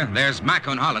here. There's Mac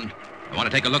on Holland. I want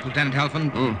to take a look, Lieutenant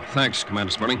Halfond? Thanks,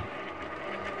 Commander Sperling.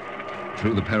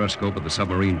 Through the periscope of the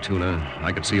submarine tuna,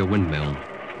 I could see a windmill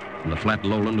in the flat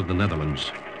lowland of the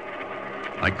Netherlands.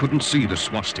 I couldn't see the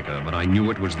swastika, but I knew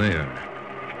it was there.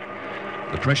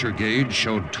 The pressure gauge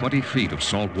showed 20 feet of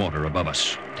salt water above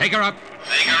us. Take her up.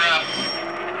 Take her up.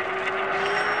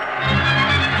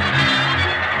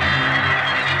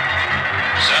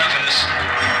 Surface.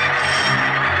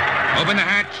 Open the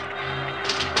hatch.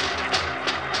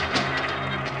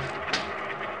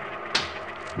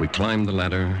 We climbed the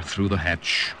ladder through the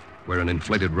hatch, where an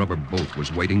inflated rubber boat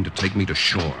was waiting to take me to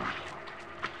shore.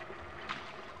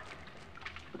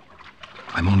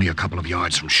 I'm only a couple of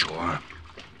yards from shore.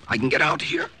 I can get out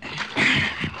here.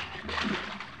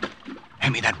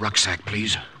 Hand me that rucksack,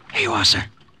 please. Here you are, sir.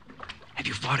 Have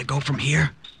you far to go from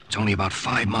here? It's only about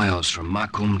 5 miles from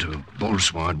Macum to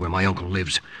Bolsward, where my uncle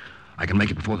lives. I can make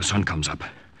it before the sun comes up.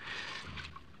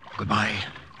 Goodbye,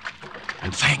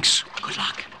 and thanks. Good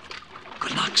luck.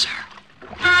 Good luck, sir.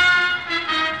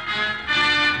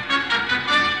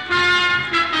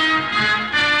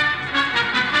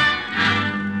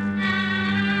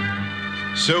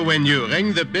 So when you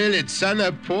rang the bell at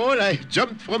Sana, Paul, I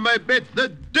jumped from my bed. The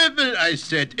devil, I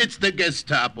said. It's the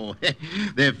Gestapo.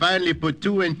 They finally put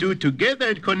 2 and 2 together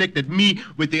and connected me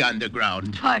with the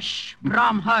underground. Hush,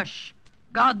 Brom, hush.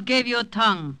 God gave you a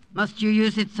tongue. Must you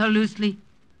use it so loosely?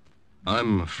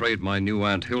 I'm afraid my new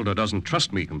Aunt Hilda doesn't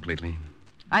trust me completely.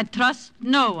 I trust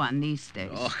no one these days.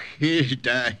 Oh,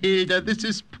 Hilda, this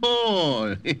is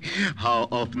Paul. How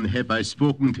often have I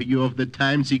spoken to you of the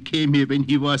times he came here when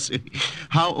he was...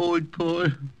 How old, Paul?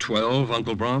 12,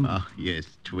 Uncle Brom? Ah,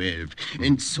 yes, 12.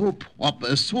 And so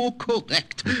proper, so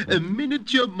correct. A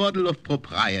miniature model of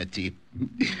propriety.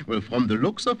 Well, from the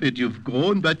looks of it, you've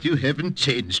grown, but you haven't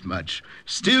changed much.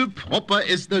 Still proper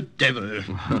as the devil.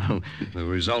 The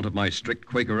result of my strict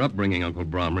Quaker upbringing, Uncle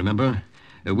Brom, remember?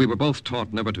 We were both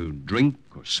taught never to drink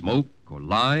or smoke or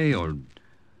lie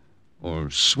or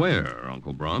swear,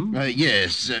 Uncle Brom.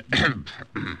 Yes.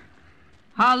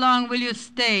 How long will you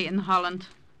stay in Holland?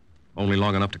 Only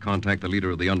long enough to contact the leader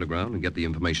of the underground and get the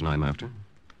information I'm after.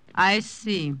 I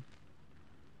see.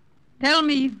 Tell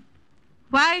me,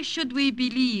 why should we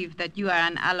believe that you are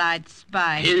an Allied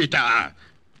spy? Hilda!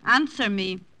 Answer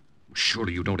me.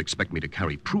 Surely you don't expect me to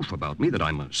carry proof about me that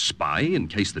I'm a spy in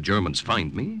case the Germans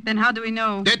find me? Then how do we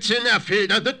know? That's enough,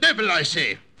 Hilda. The devil, I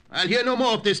say. I'll hear no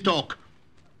more of this talk.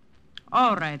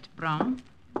 All right, Brown.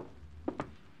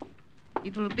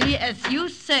 It will be as you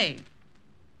say,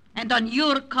 and on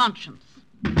your conscience.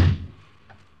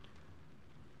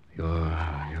 Your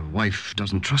wife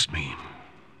doesn't trust me.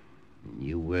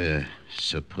 You were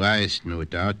surprised, no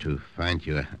doubt, to find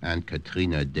your Aunt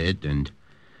Katrina dead and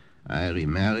I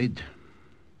remarried.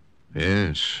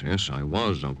 Yes, I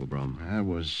was, Uncle Brom. I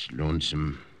was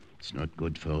lonesome. It's not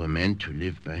good for a man to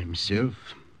live by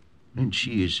himself. And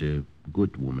she is a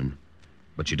good woman.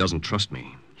 But she doesn't trust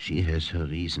me. She has her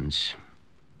reasons.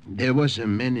 There was a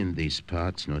man in these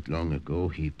parts not long ago.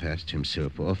 He passed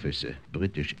himself off as a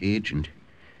British agent,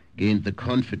 gained the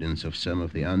confidence of some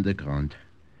of the underground.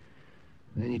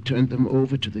 Then he turned them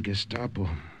over to the Gestapo.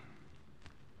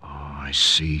 Oh, I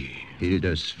see.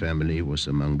 Hilda's family was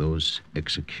among those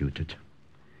executed.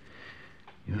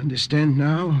 You understand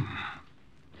now?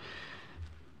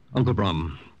 Uncle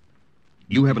Brom,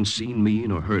 you haven't seen me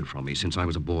nor heard from me since I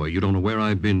was a boy. You don't know where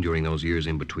I've been during those years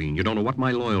in between. You don't know what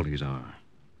my loyalties are.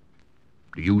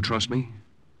 Do you trust me?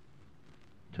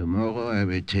 Tomorrow I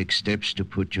will take steps to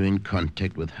put you in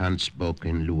contact with Hans Bock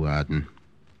in Leeuwarden,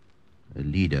 a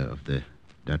leader of the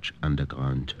Dutch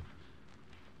underground.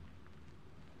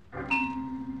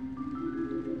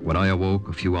 When I awoke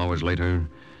a few hours later,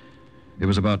 it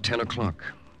was about 10 o'clock.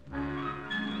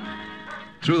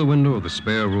 Through the window of the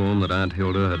spare room that Aunt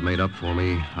Hilda had made up for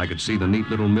me, I could see the neat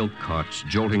little milk carts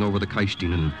jolting over the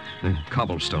Keistinen,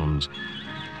 cobblestones.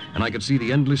 And I could see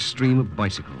the endless stream of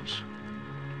bicycles.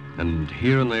 And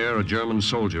here and there, a German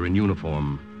soldier in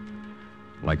uniform,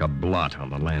 like a blot on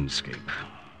the landscape.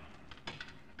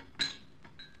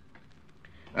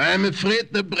 I'm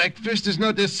afraid the breakfast is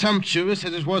not as sumptuous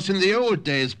as it was in the old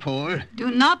days, Paul.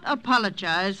 Do not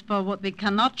apologize for what we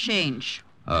cannot change.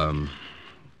 Aunt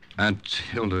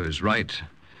Hilda is right.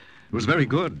 It was very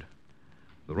good.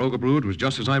 The Rogebrod was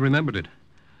just as I remembered it.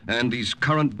 And these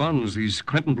currant buns, these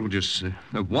Krentenbrudges,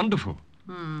 they're wonderful.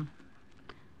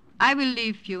 I will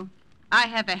leave you. I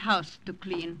have a house to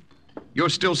clean. You're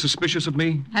still suspicious of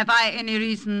me? Have I any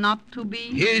reason not to be?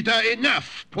 Hilda,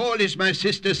 enough. Paul is my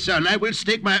sister's son. I will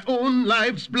stake my own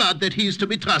life's blood that he is to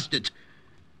be trusted.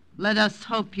 Let us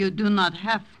hope you do not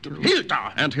have to.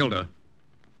 Hilda! Aunt Hilda.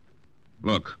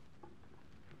 Look.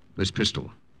 This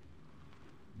pistol.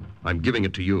 I'm giving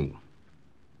it to you.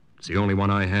 It's the only one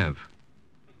I have.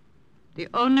 The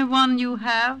only one you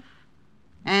have?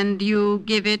 And you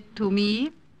give it to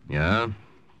me? Yeah.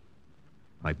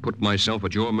 I put myself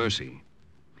at your mercy.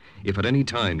 If at any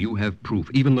time you have proof,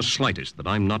 even the slightest, that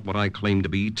I'm not what I claim to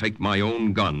be, take my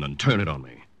own gun and turn it on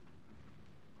me.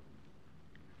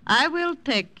 I will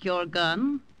take your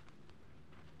gun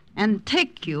and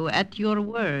take you at your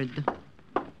word.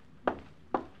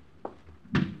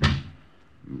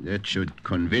 That should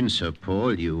convince her,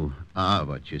 Paul. You are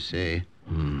what you say.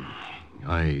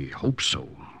 I hope so.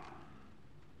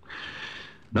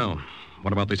 Now,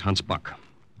 what about this Hans Bock?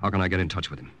 How can I get in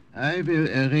touch with him? I will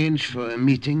arrange for a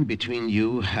meeting between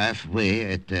you halfway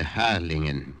at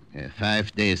Harlingen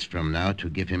 5 days from now to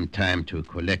give him time to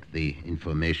collect the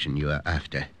information you are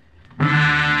after.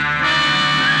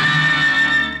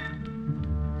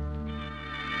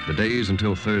 The days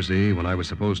until Thursday, when I was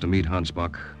supposed to meet Hans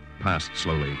Bock, passed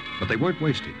slowly, but they weren't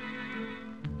wasted.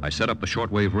 I set up the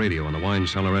shortwave radio in the wine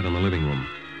cellarette in the living room.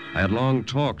 I had long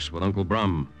talks with Uncle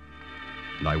Brom,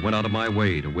 and I went out of my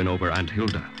way to win over Aunt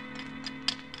Hilda.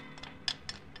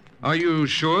 Are you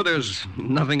sure there's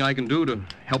nothing I can do to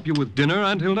help you with dinner,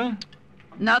 Aunt Hilda?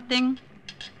 Nothing.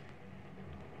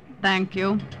 Thank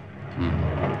you.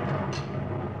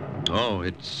 Oh,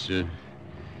 it's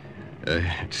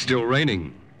still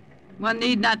raining. One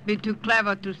need not be too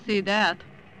clever to see that.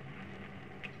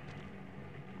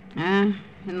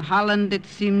 In Holland, it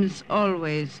seems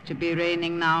always to be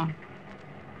raining now.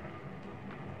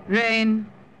 Rain,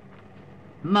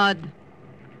 mud,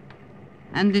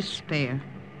 and despair.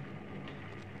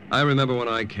 I remember when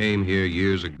I came here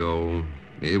years ago.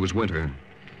 It was winter.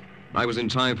 I was in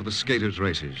time for the skaters'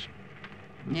 races.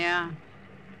 Yeah.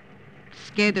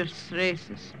 Skaters'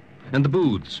 races. And the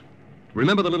booths.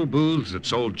 Remember the little booths that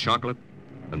sold chocolate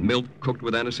and milk cooked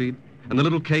with aniseed? And the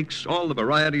little cakes, all the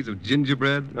varieties of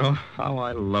gingerbread? Oh, how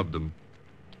I loved them.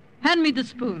 Hand me the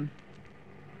spoon.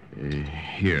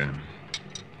 Here.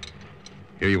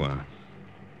 Here you are.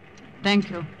 Thank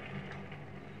you.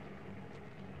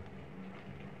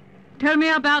 Tell me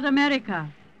about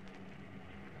America.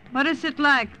 What is it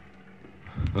like?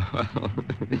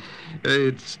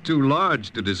 It's too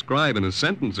large to describe in a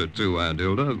sentence or two, Aunt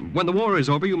Hilda. When the war is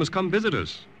over, you must come visit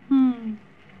us.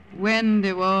 When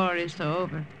the war is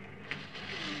over.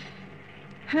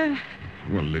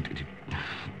 Well, it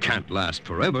can't last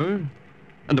forever.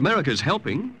 And America's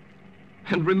helping.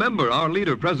 And remember, our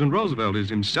leader, President Roosevelt, is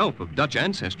himself of Dutch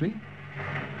ancestry.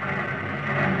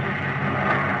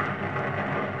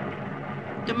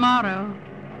 Tomorrow,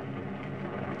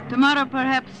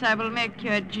 perhaps I will make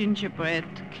you a gingerbread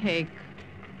cake.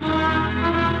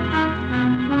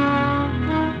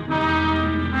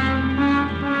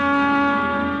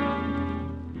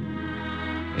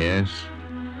 Yes,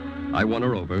 I won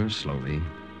her over slowly.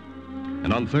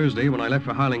 And on Thursday, when I left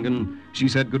for Harlingen, she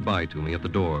said goodbye to me at the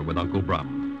door with Uncle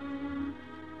Brum.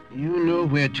 You know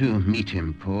where to meet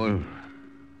him, Paul.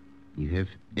 You have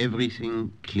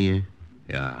everything clear?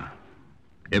 Yeah,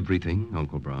 everything,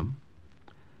 Uncle Brum.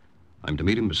 I'm to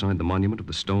meet him beside the monument of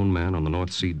the stone man on the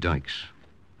North Sea dikes.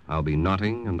 I'll be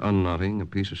knotting and unknotting a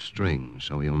piece of string,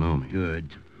 so he'll know me.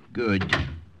 Good.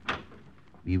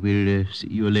 We will see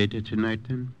you later tonight,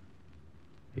 then?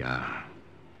 Yeah.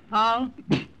 Paul?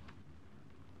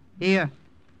 Here.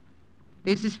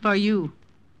 This is for you.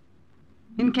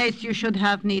 In case you should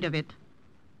have need of it.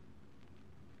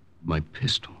 My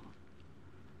pistol.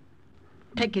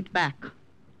 Take it back.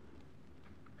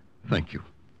 Thank you.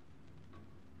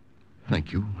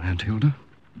 Thank you, Aunt Hilda.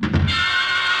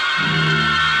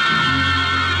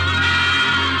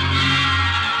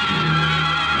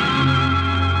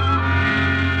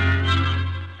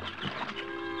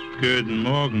 Guten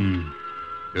Morgen.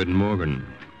 Guten Morgen.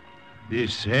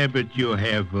 This habit you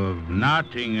have of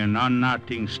knotting and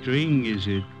unknotting string, is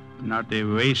it not a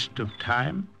waste of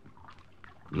time?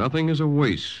 Nothing is a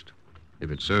waste if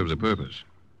it serves a purpose.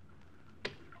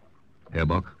 Herr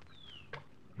Bock?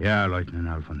 Yeah, Lieutenant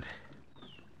Alfond.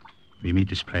 We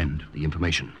meet as planned. The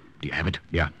information. Do you have it?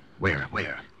 Yeah. Where?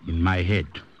 In my head.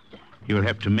 You'll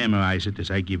have to memorize it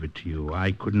as I give it to you.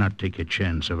 I could not take a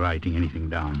chance of writing anything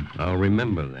down. I'll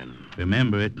remember, then.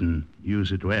 Remember it and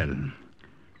use it well.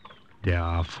 There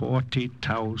are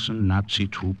 40,000 Nazi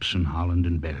troops in Holland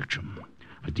and Belgium.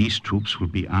 But these troops will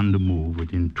be on the move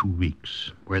within 2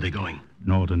 weeks. Where are they going?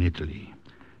 Northern Italy.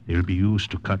 They will be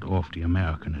used to cut off the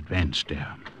American advance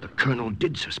there. The colonel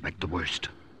did suspect the worst.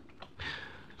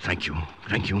 Thank you.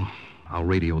 I'll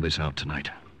radio this out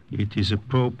tonight. It is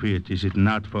appropriate, is it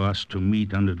not, for us to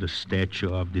meet under the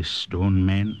statue of this stone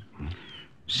man?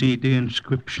 See the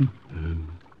inscription?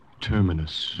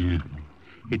 Terminus. Yeah.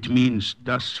 It means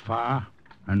thus far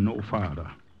and no farther.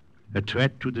 A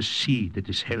threat to the sea that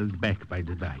is held back by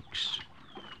the dikes.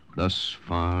 Thus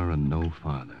far and no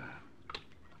farther.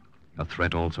 A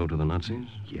threat also to the Nazis?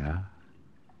 Yeah.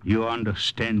 You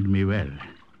understand me well.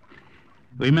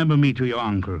 Remember me to your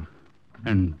uncle.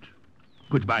 And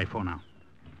goodbye for now.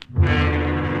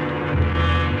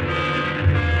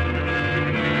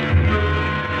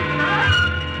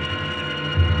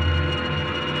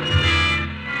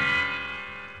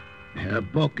 Herr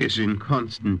Bock is in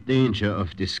constant danger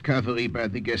of discovery by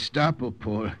the Gestapo,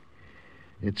 Paul.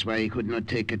 That's why he could not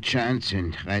take a chance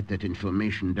and write that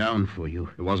information down for you.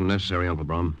 It wasn't necessary, Uncle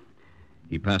Brom.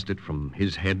 He passed it from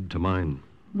his head to mine.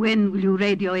 When will you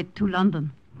radio it to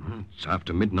London? It's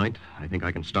after midnight. I think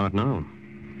I can start now.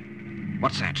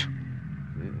 What's that?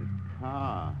 A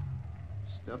car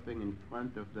stopping in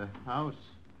front of the house.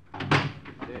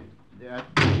 There are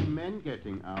 2 men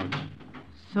getting out.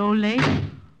 So late?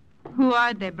 Who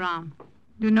are they, Brom?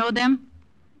 Do you know them?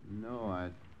 No, I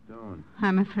don't.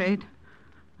 I'm afraid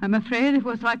it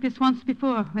was like this once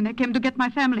before when they came to get my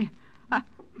family.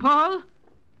 Paul,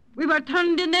 We were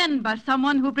turned in by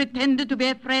someone who pretended to be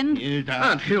a friend. Hilda.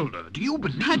 Aunt Hilda, do you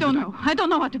believe I don't know. I don't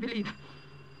know what to believe.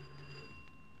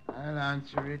 I'll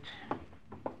answer it.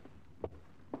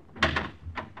 Herr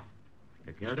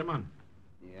Kelderman.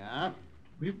 Yeah?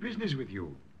 We've business with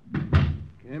you.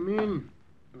 Come in.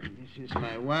 This is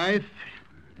my wife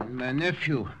and my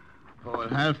nephew, Paul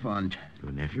Halfond.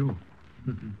 Your nephew?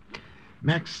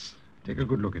 Max, take a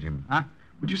good look at him. Huh?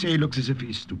 Would you say he looks as if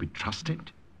he's to be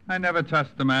trusted? I never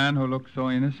trust a man who looks so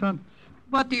innocent.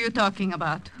 What are you talking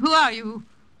about? Who are you?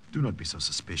 Do not be so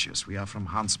suspicious. We are from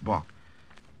Hans Bock.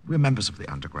 We're members of the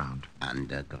underground.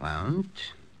 Underground?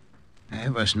 I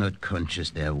was not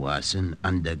conscious there was an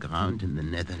underground in the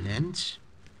Netherlands.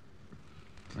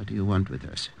 What do you want with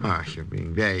us? You're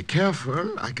being very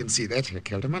careful. I can see that, Herr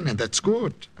Kelderman, and that's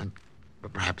good. And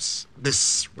perhaps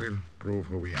this will prove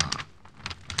who we are.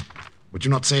 Would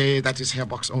you not say that is Herr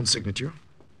Bock's own signature?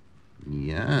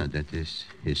 Yeah, that is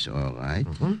his all right.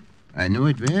 Mm-hmm. I know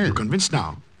it well. You're convinced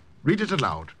now. Read it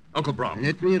aloud. Uncle Brown.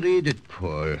 Let me read it,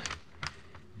 Paul.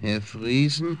 Have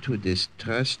reason to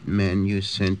distrust man you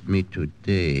sent me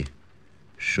today.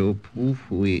 Show proof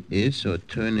who he is or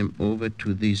turn him over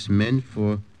to these men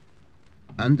for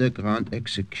underground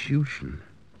execution.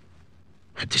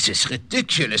 This is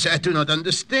ridiculous. I do not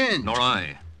understand. Nor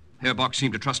I. Herr Bock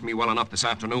seemed to trust me well enough this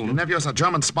afternoon. Your nephew is a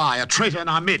German spy, a traitor in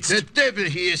our midst. The devil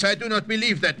he is. I do not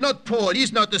believe that. Not Paul.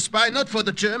 He's not a spy, not for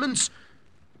the Germans.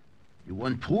 You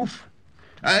want proof?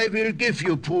 I will give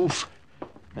you proof.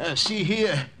 See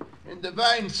here, in the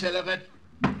wine cellar.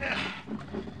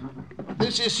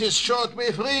 This is his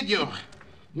shortwave radio.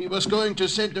 He was going to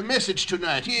send a message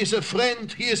tonight. He is a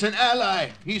friend. He is an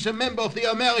ally. He's a member of the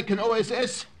American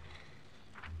OSS.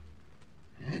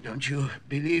 Don't you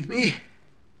believe me?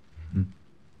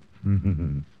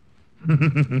 What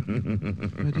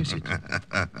is it?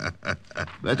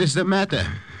 What is the matter?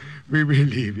 We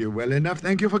believe you well enough.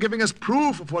 Thank you for giving us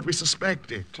proof of what we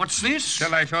suspected. What's this?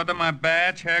 Shall I show them my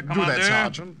badge, Herr Commander? Do that,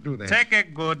 Sergeant. Do that. Take a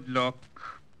good look.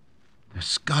 The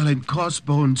skull and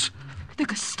crossbones. The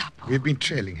Gestapo. We've been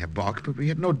trailing Herr Bock, but we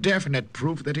had no definite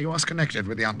proof that he was connected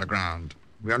with the underground.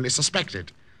 We only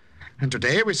suspected. And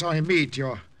today we saw him meet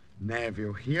your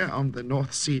nephew here on the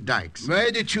North Sea dikes. Why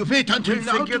did you wait until we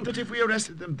now? We figured that if we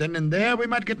arrested them then and there, we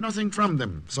might get nothing from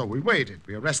them. So we waited.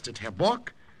 We arrested Herr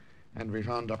Bock, and we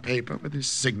found a paper with his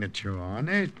signature on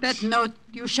it. That note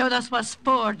you showed us was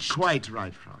forged. Quite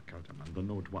right, Frau Kelderman. The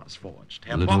note was forged.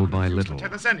 Herr Little Bock by refused little. to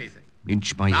tell us anything.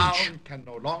 Inch by now inch, we can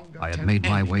no longer I had tell made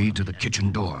my anything. way to the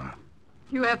kitchen door.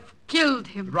 You have killed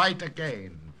him. Right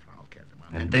again, Frau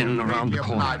Kelderman. And then we're around the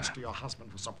greatly corner. obliged to your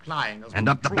husband for supplying us And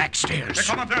with up the proof. back stairs.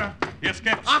 Herr Kommandeur, jetzt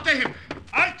geht's. After him!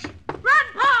 Halt! Run,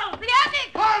 Paul! The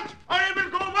attic! Halt! I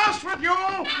will go west with you!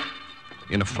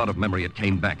 In a flood of memory, it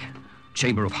came back.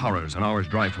 Chamber of Horrors, an hour's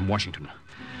drive from Washington.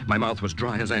 My mouth was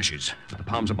dry as ashes, but the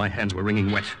palms of my hands were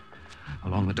wringing wet.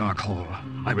 Along the dark hall,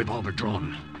 my revolver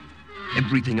drawn.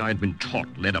 Everything I had been taught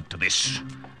led up to this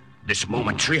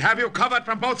moment. We have you covered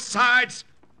from both sides.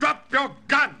 Drop your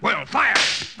gun! Well, fire!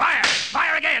 Fire!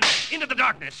 Fire again! Into the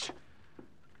darkness!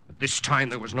 But this time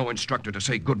there was no instructor to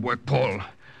say, "Good work, Paul."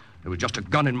 There was just a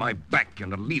gun in my back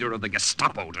and a leader of the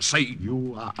Gestapo to say,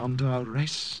 "You are under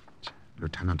arrest,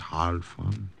 Lieutenant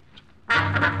Halfond."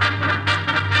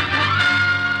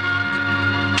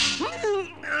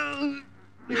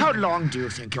 How long do you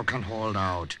think you can hold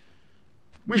out?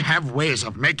 We have ways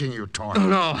of making you talk.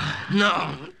 No.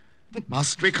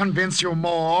 Must we convince you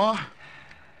more?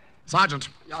 Sergeant.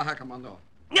 Ja, Herr Kommandeur.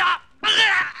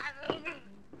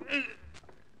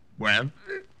 Well?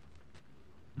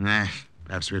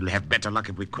 Perhaps we'll have better luck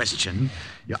if we question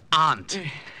your aunt.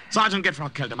 Sergeant, get Frau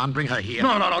Kelderman. Bring her here.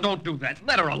 No, don't do that.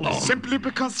 Let her alone. Simply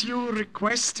because you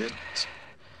request it.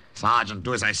 Sergeant,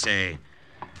 do as I say.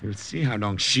 We'll see how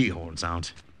long she holds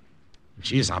out. If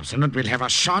she is obstinate, we'll have a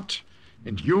shot,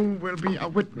 and you will be a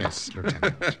witness,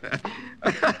 Lieutenant.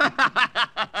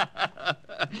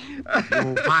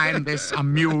 You find this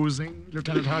amusing,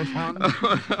 Lieutenant Halfond?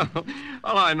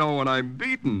 Well, I know when I'm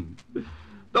beaten.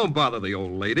 Don't bother the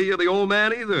old lady or the old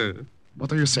man either.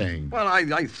 What are you saying? Well,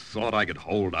 I thought I could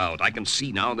hold out. I can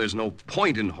see now there's no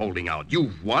point in holding out.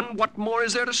 You've won. What more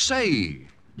is there to say?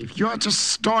 If you're just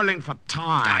stalling for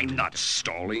time... I'm not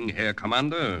stalling, Herr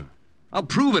Commander. I'll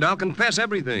prove it. I'll confess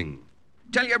everything.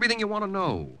 Tell you everything you want to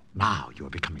know. Now you're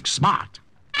becoming smart.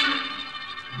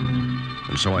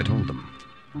 And so I told them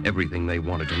everything they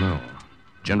wanted to know.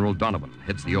 General Donovan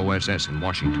heads the OSS in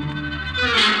Washington.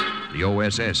 The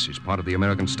OSS is part of the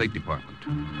American State Department.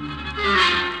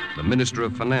 The Minister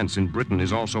of Finance in Britain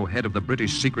is also head of the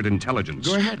British Secret Intelligence.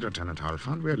 Go ahead, Lieutenant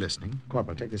Halfond. We're listening.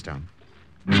 Corporal, take this down.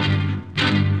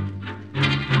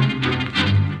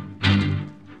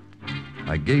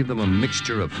 I gave them a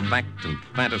mixture of fact and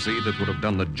fantasy that would have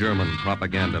done the German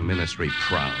propaganda ministry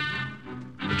proud.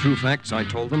 The true facts I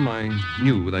told them I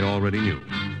knew they already knew.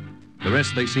 The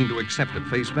rest they seemed to accept at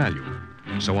face value.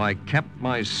 So I capped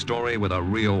my story with a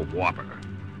real whopper.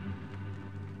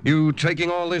 You taking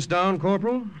all this down,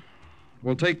 Corporal?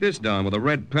 Well, take this down with a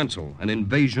red pencil. An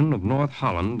invasion of North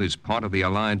Holland is part of the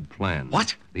Allied plan.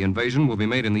 What? The invasion will be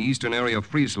made in the eastern area of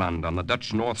Friesland on the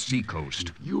Dutch North Sea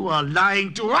coast. You are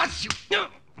lying to us.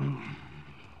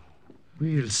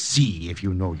 We'll see if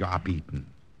you know you are beaten.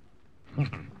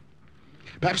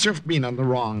 Perhaps you've been on the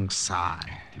wrong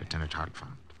side, Lieutenant Hartford.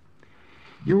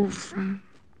 You've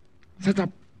set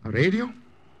up a radio.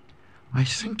 I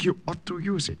think you ought to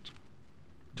use it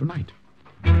tonight.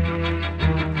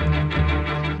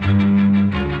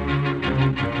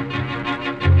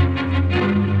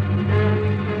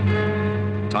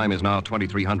 Time is now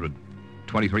 2300.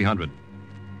 2300.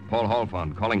 Paul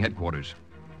Halfond calling headquarters.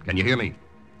 Can you hear me?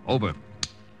 Over.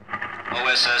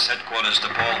 OSS headquarters to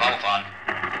Paul Halfond.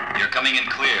 You're coming in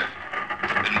clear.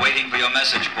 Been waiting for your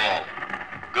message, Paul.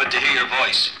 Good to hear your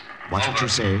voice. Watch what you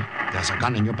say. There's a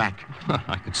gun in your back.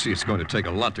 I can see it's going to take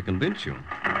a lot to convince you.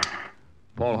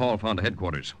 Paul Halfond to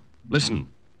headquarters. Listen.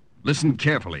 Listen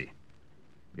carefully.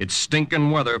 It's stinking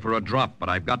weather for a drop, but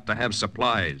I've got to have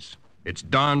supplies. It's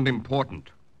darned important.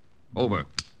 Over.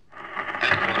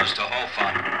 Headquarters to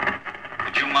Halfond.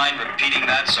 Would you mind repeating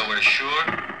that so we're sure?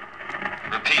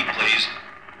 Repeat, please.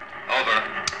 Over.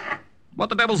 What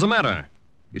the devil's the matter?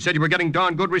 You said you were getting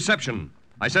darn good reception.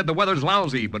 I said the weather's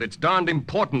lousy, but it's darned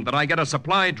important that I get a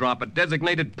supply drop at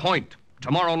designated point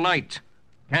tomorrow night.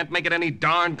 Can't make it any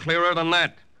darn clearer than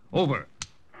that. Over.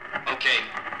 Okay.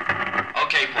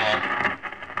 Okay, Paul.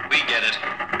 We get it.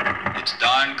 It's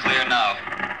darn clear now.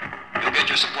 You'll get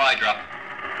your supply drop.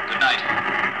 Good night.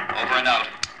 Over and out.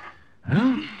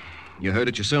 Well, you heard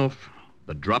it yourself.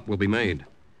 The drop will be made.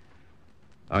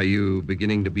 Are you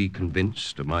beginning to be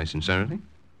convinced of my sincerity?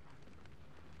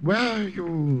 Were you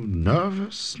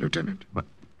nervous, Lieutenant? What?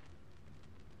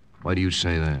 Why do you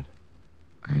say that?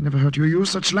 I never heard you use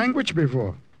such language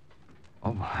before.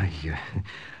 Oh,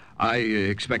 I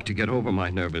expect to get over my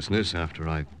nervousness after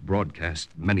I've broadcast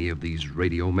many of these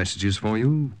radio messages for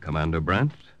you, Commander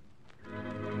Brandt.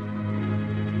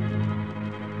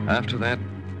 After that,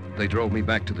 they drove me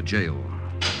back to the jail.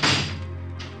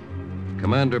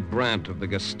 Commander Brandt of the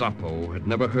Gestapo had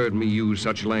never heard me use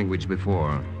such language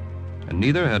before, and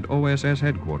neither had OSS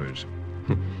headquarters.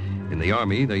 In the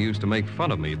Army, they used to make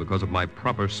fun of me because of my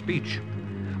proper speech.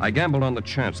 I gambled on the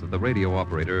chance that the radio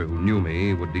operator who knew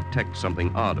me would detect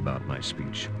something odd about my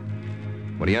speech.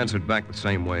 When he answered back the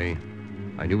same way,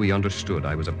 I knew he understood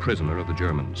I was a prisoner of the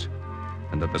Germans,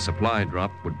 and that the supply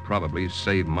drop would probably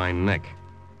save my neck.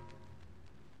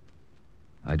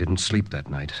 I didn't sleep that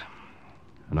night,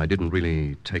 and I didn't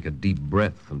really take a deep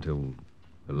breath until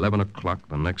 11 o'clock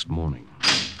the next morning.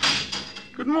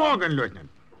 Good morning, Lieutenant.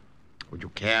 Would you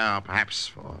care, perhaps,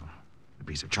 for a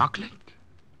piece of chocolate?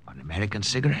 Or an American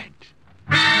cigarette?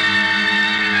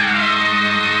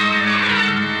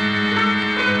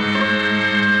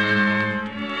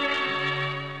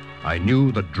 I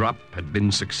knew the drop had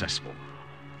been successful.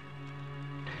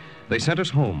 They sent us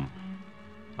home,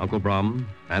 Uncle Brom,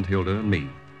 Aunt Hilda, and me.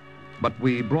 But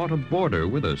we brought a boarder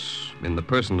with us in the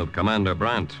person of Commander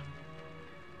Brandt.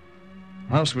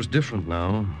 House was different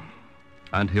now.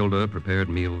 Aunt Hilda prepared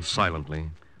meals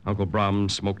silently. Uncle Brom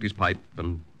smoked his pipe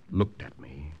and looked at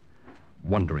me,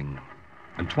 wondering.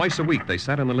 And twice a week they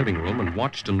sat in the living room and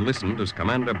watched and listened as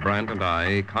Commander Brandt and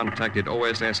I contacted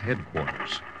OSS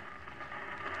headquarters.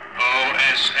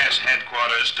 OSS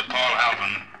headquarters to Paul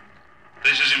Halfon.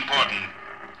 This is important.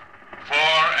 4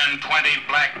 and 20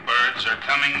 blackbirds are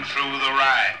coming through the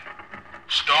rye.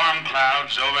 Storm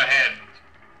clouds overhead.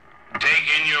 Take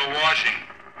in your washing.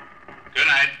 Good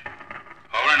night.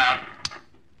 Over and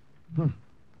out.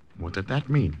 What did that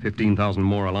mean? 15,000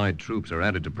 more Allied troops are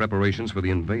added to preparations for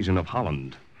the invasion of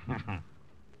Holland.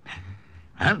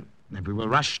 Well, then we will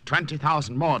rush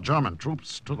 20,000 more German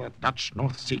troops to the Dutch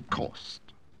North Sea coast.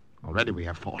 Already we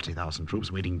have 40,000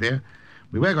 troops waiting there.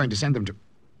 We were going to send them to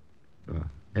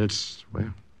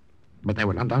elsewhere. But they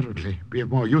will undoubtedly be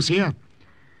of more use here.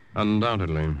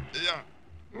 Undoubtedly. Yeah.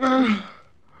 Well,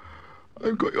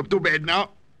 I'm going up to bed now.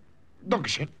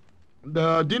 Dankeschön.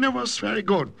 The dinner was very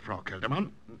good, Frau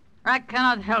Kelderman. I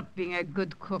cannot help being a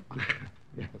good cook.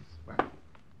 Yes, well,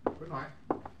 good night.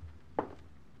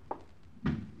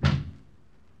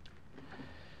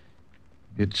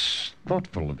 It's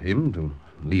thoughtful of him to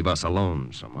leave us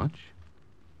alone so much.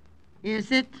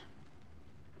 Is it?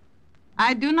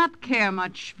 I do not care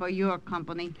much for your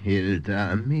company.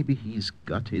 Hilda, maybe he's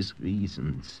got his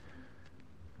reasons.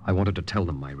 I wanted to tell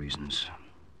them my reasons,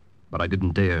 but I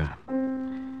didn't dare.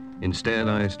 Instead,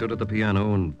 I stood at the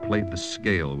piano and played the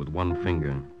scale with one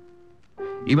finger.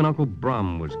 Even Uncle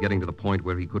Brum was getting to the point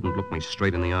where he couldn't look me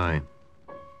straight in the eye.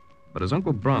 But as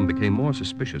Uncle Brum became more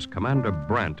suspicious, Commander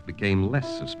Brandt became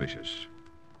less suspicious.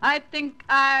 I think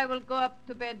I will go up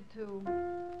to bed, too.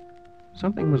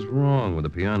 Something was wrong with the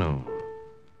piano.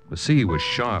 The C was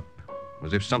sharp,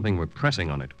 as if something were pressing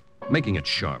on it, making it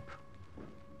sharp.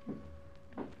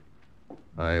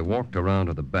 I walked around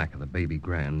to the back of the baby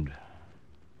grand,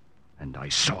 and I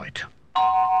saw it.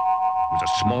 It was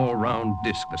a small, round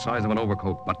disc the size of an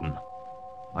overcoat button.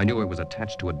 I knew it was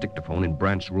attached to a dictaphone in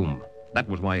Brandt's room. That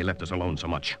was why he left us alone so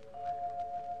much.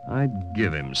 I'd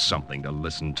give him something to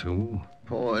listen to.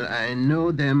 Paul, I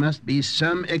know there must be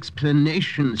some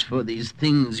explanations for these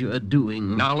things you are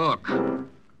doing. Now, look.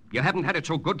 You haven't had it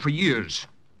so good for years.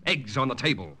 Eggs on the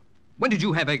table. When did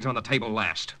you have eggs on the table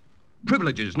last?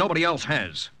 Privileges nobody else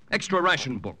has. Extra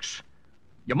ration books.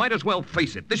 You might as well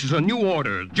face it. This is a new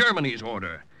order, Germany's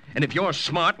order. And if you're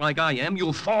smart like I am,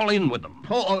 you'll fall in with them.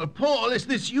 Paul, is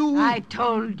this you? I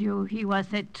told you he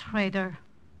was a traitor,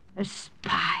 a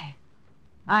spy.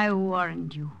 I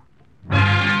warned you.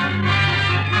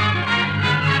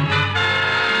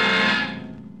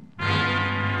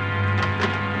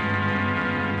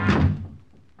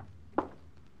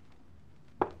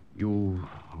 You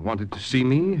wanted to see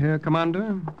me, Herr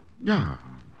Commander? Yeah,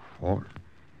 Paul.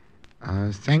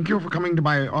 Thank you for coming to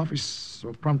my office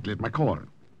so promptly at my call.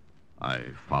 I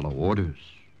follow orders.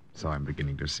 So I'm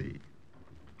beginning to see.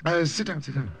 Sit down,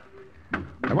 sit down.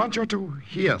 I want you to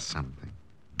hear something.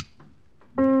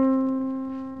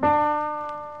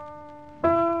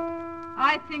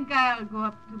 I think I'll go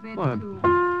up to bed, too.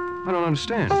 I don't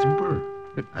understand. Simple.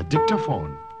 A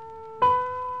dictaphone.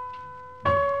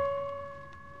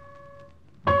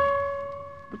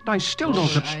 But I still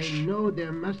don't... I know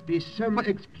there must be some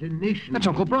explanation. That's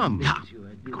Uncle Brum. Yeah,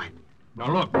 quiet.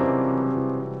 Now, look.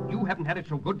 You haven't had it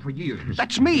so good for years.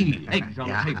 That's me. Eggs on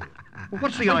the table. Well,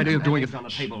 what's the idea of doing it on the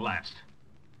table last?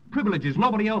 Privileges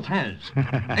nobody else has.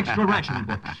 Extra ration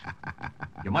books.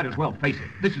 You might as well face it.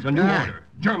 This is a new order.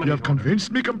 Germany's You have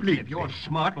convinced me completely. If you're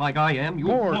smart like I am,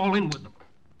 you'll fall in with them.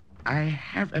 I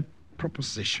have a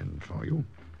proposition for you.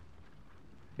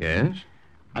 Yes?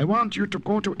 I want you to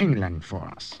go to England for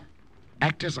us.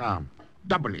 Act as a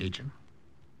double agent.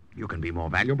 You can be more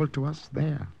valuable to us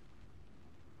there.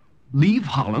 Leave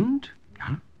Holland?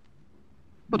 Huh?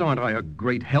 But aren't I a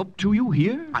great help to you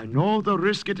here? I know the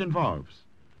risk it involves,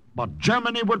 but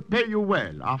Germany will pay you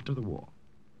well after the war.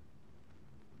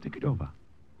 Think it over.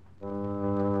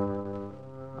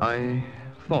 I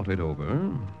thought it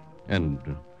over and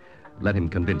let him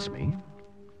convince me.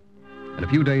 And a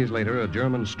few days later, a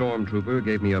German stormtrooper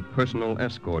gave me a personal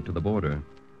escort to the border,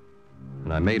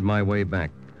 and I made my way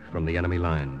back from the enemy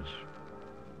lines.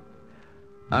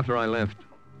 After I left,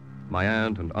 my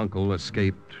aunt and uncle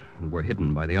escaped and were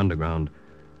hidden by the underground,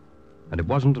 and it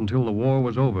wasn't until the war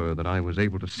was over that I was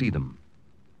able to see them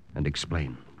and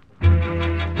explain.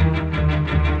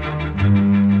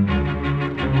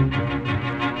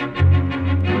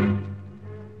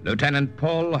 Lieutenant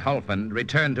Paul Halfand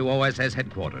returned to OSS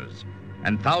headquarters,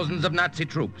 and thousands of Nazi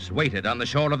troops waited on the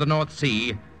shore of the North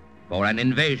Sea for an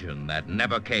invasion that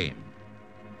never came.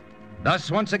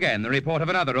 Thus, once again, the report of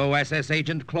another OSS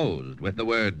agent closed with the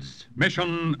words,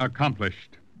 "Mission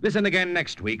accomplished." Listen again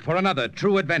next week for another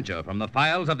true adventure from the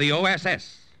files of the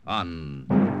OSS on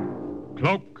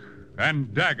Cloak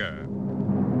and Dagger.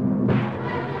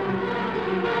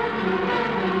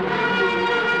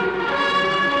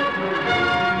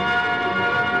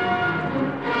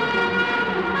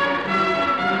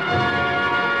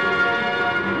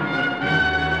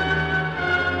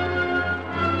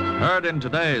 Heard in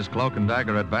today's Cloak and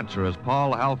Dagger adventure as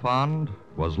Paul Halfand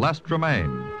was Les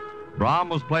Tremaine. Brom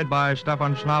was played by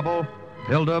Stefan Schnabel,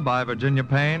 Hilda by Virginia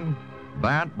Payne,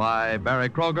 Vant by Barry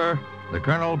Kroger, the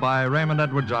Colonel by Raymond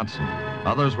Edward Johnson.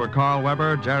 Others were Carl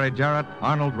Weber, Jerry Jarrett,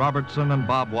 Arnold Robertson, and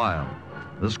Bob Wilde.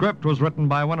 The script was written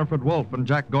by Winifred Wolfe and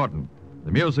Jack Gordon.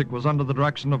 The music was under the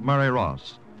direction of Murray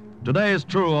Ross. Today's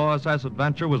true OSS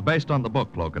adventure was based on the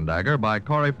book Cloak and Dagger by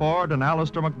Corey Ford and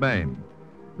Alistair McBain.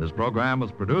 This program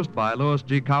was produced by Louis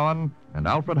G. Cowan and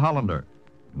Alfred Hollander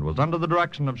and was under the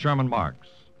direction of Sherman Marks.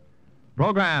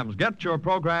 Programs, get your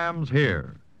programs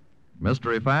here.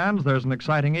 Mystery fans, there's an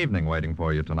exciting evening waiting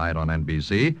for you tonight on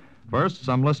NBC. First,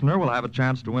 some listener will have a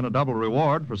chance to win a double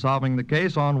reward for solving the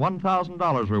case on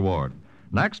 $1,000 reward.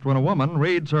 Next, when a woman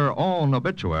reads her own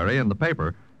obituary in the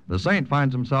paper, The Saint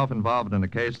finds himself involved in a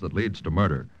case that leads to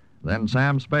murder. Then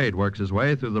Sam Spade works his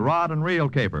way through the rod and reel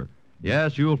caper.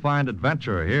 Yes, you'll find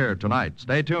adventure here tonight.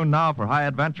 Stay tuned now for High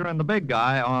Adventure and the Big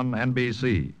Guy on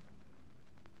NBC.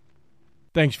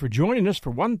 Thanks for joining us for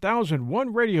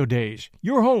 1001 Radio Days,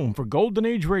 your home for Golden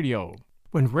Age radio,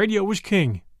 when radio was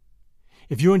king.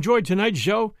 If you enjoyed tonight's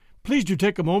show, please do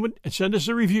take a moment and send us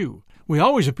a review. We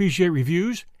always appreciate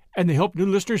reviews, and they help new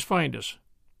listeners find us.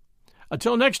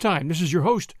 Until next time, this is your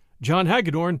host, John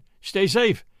Hagedorn. Stay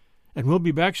safe, and we'll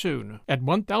be back soon at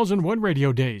 1001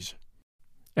 Radio Days.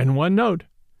 And one note,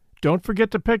 don't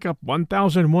forget to pick up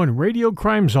 1001 Radio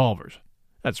Crime Solvers.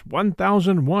 That's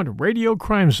 1001 Radio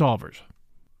Crime Solvers.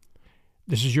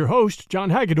 This is your host, John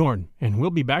Hagedorn, and we'll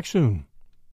be back soon.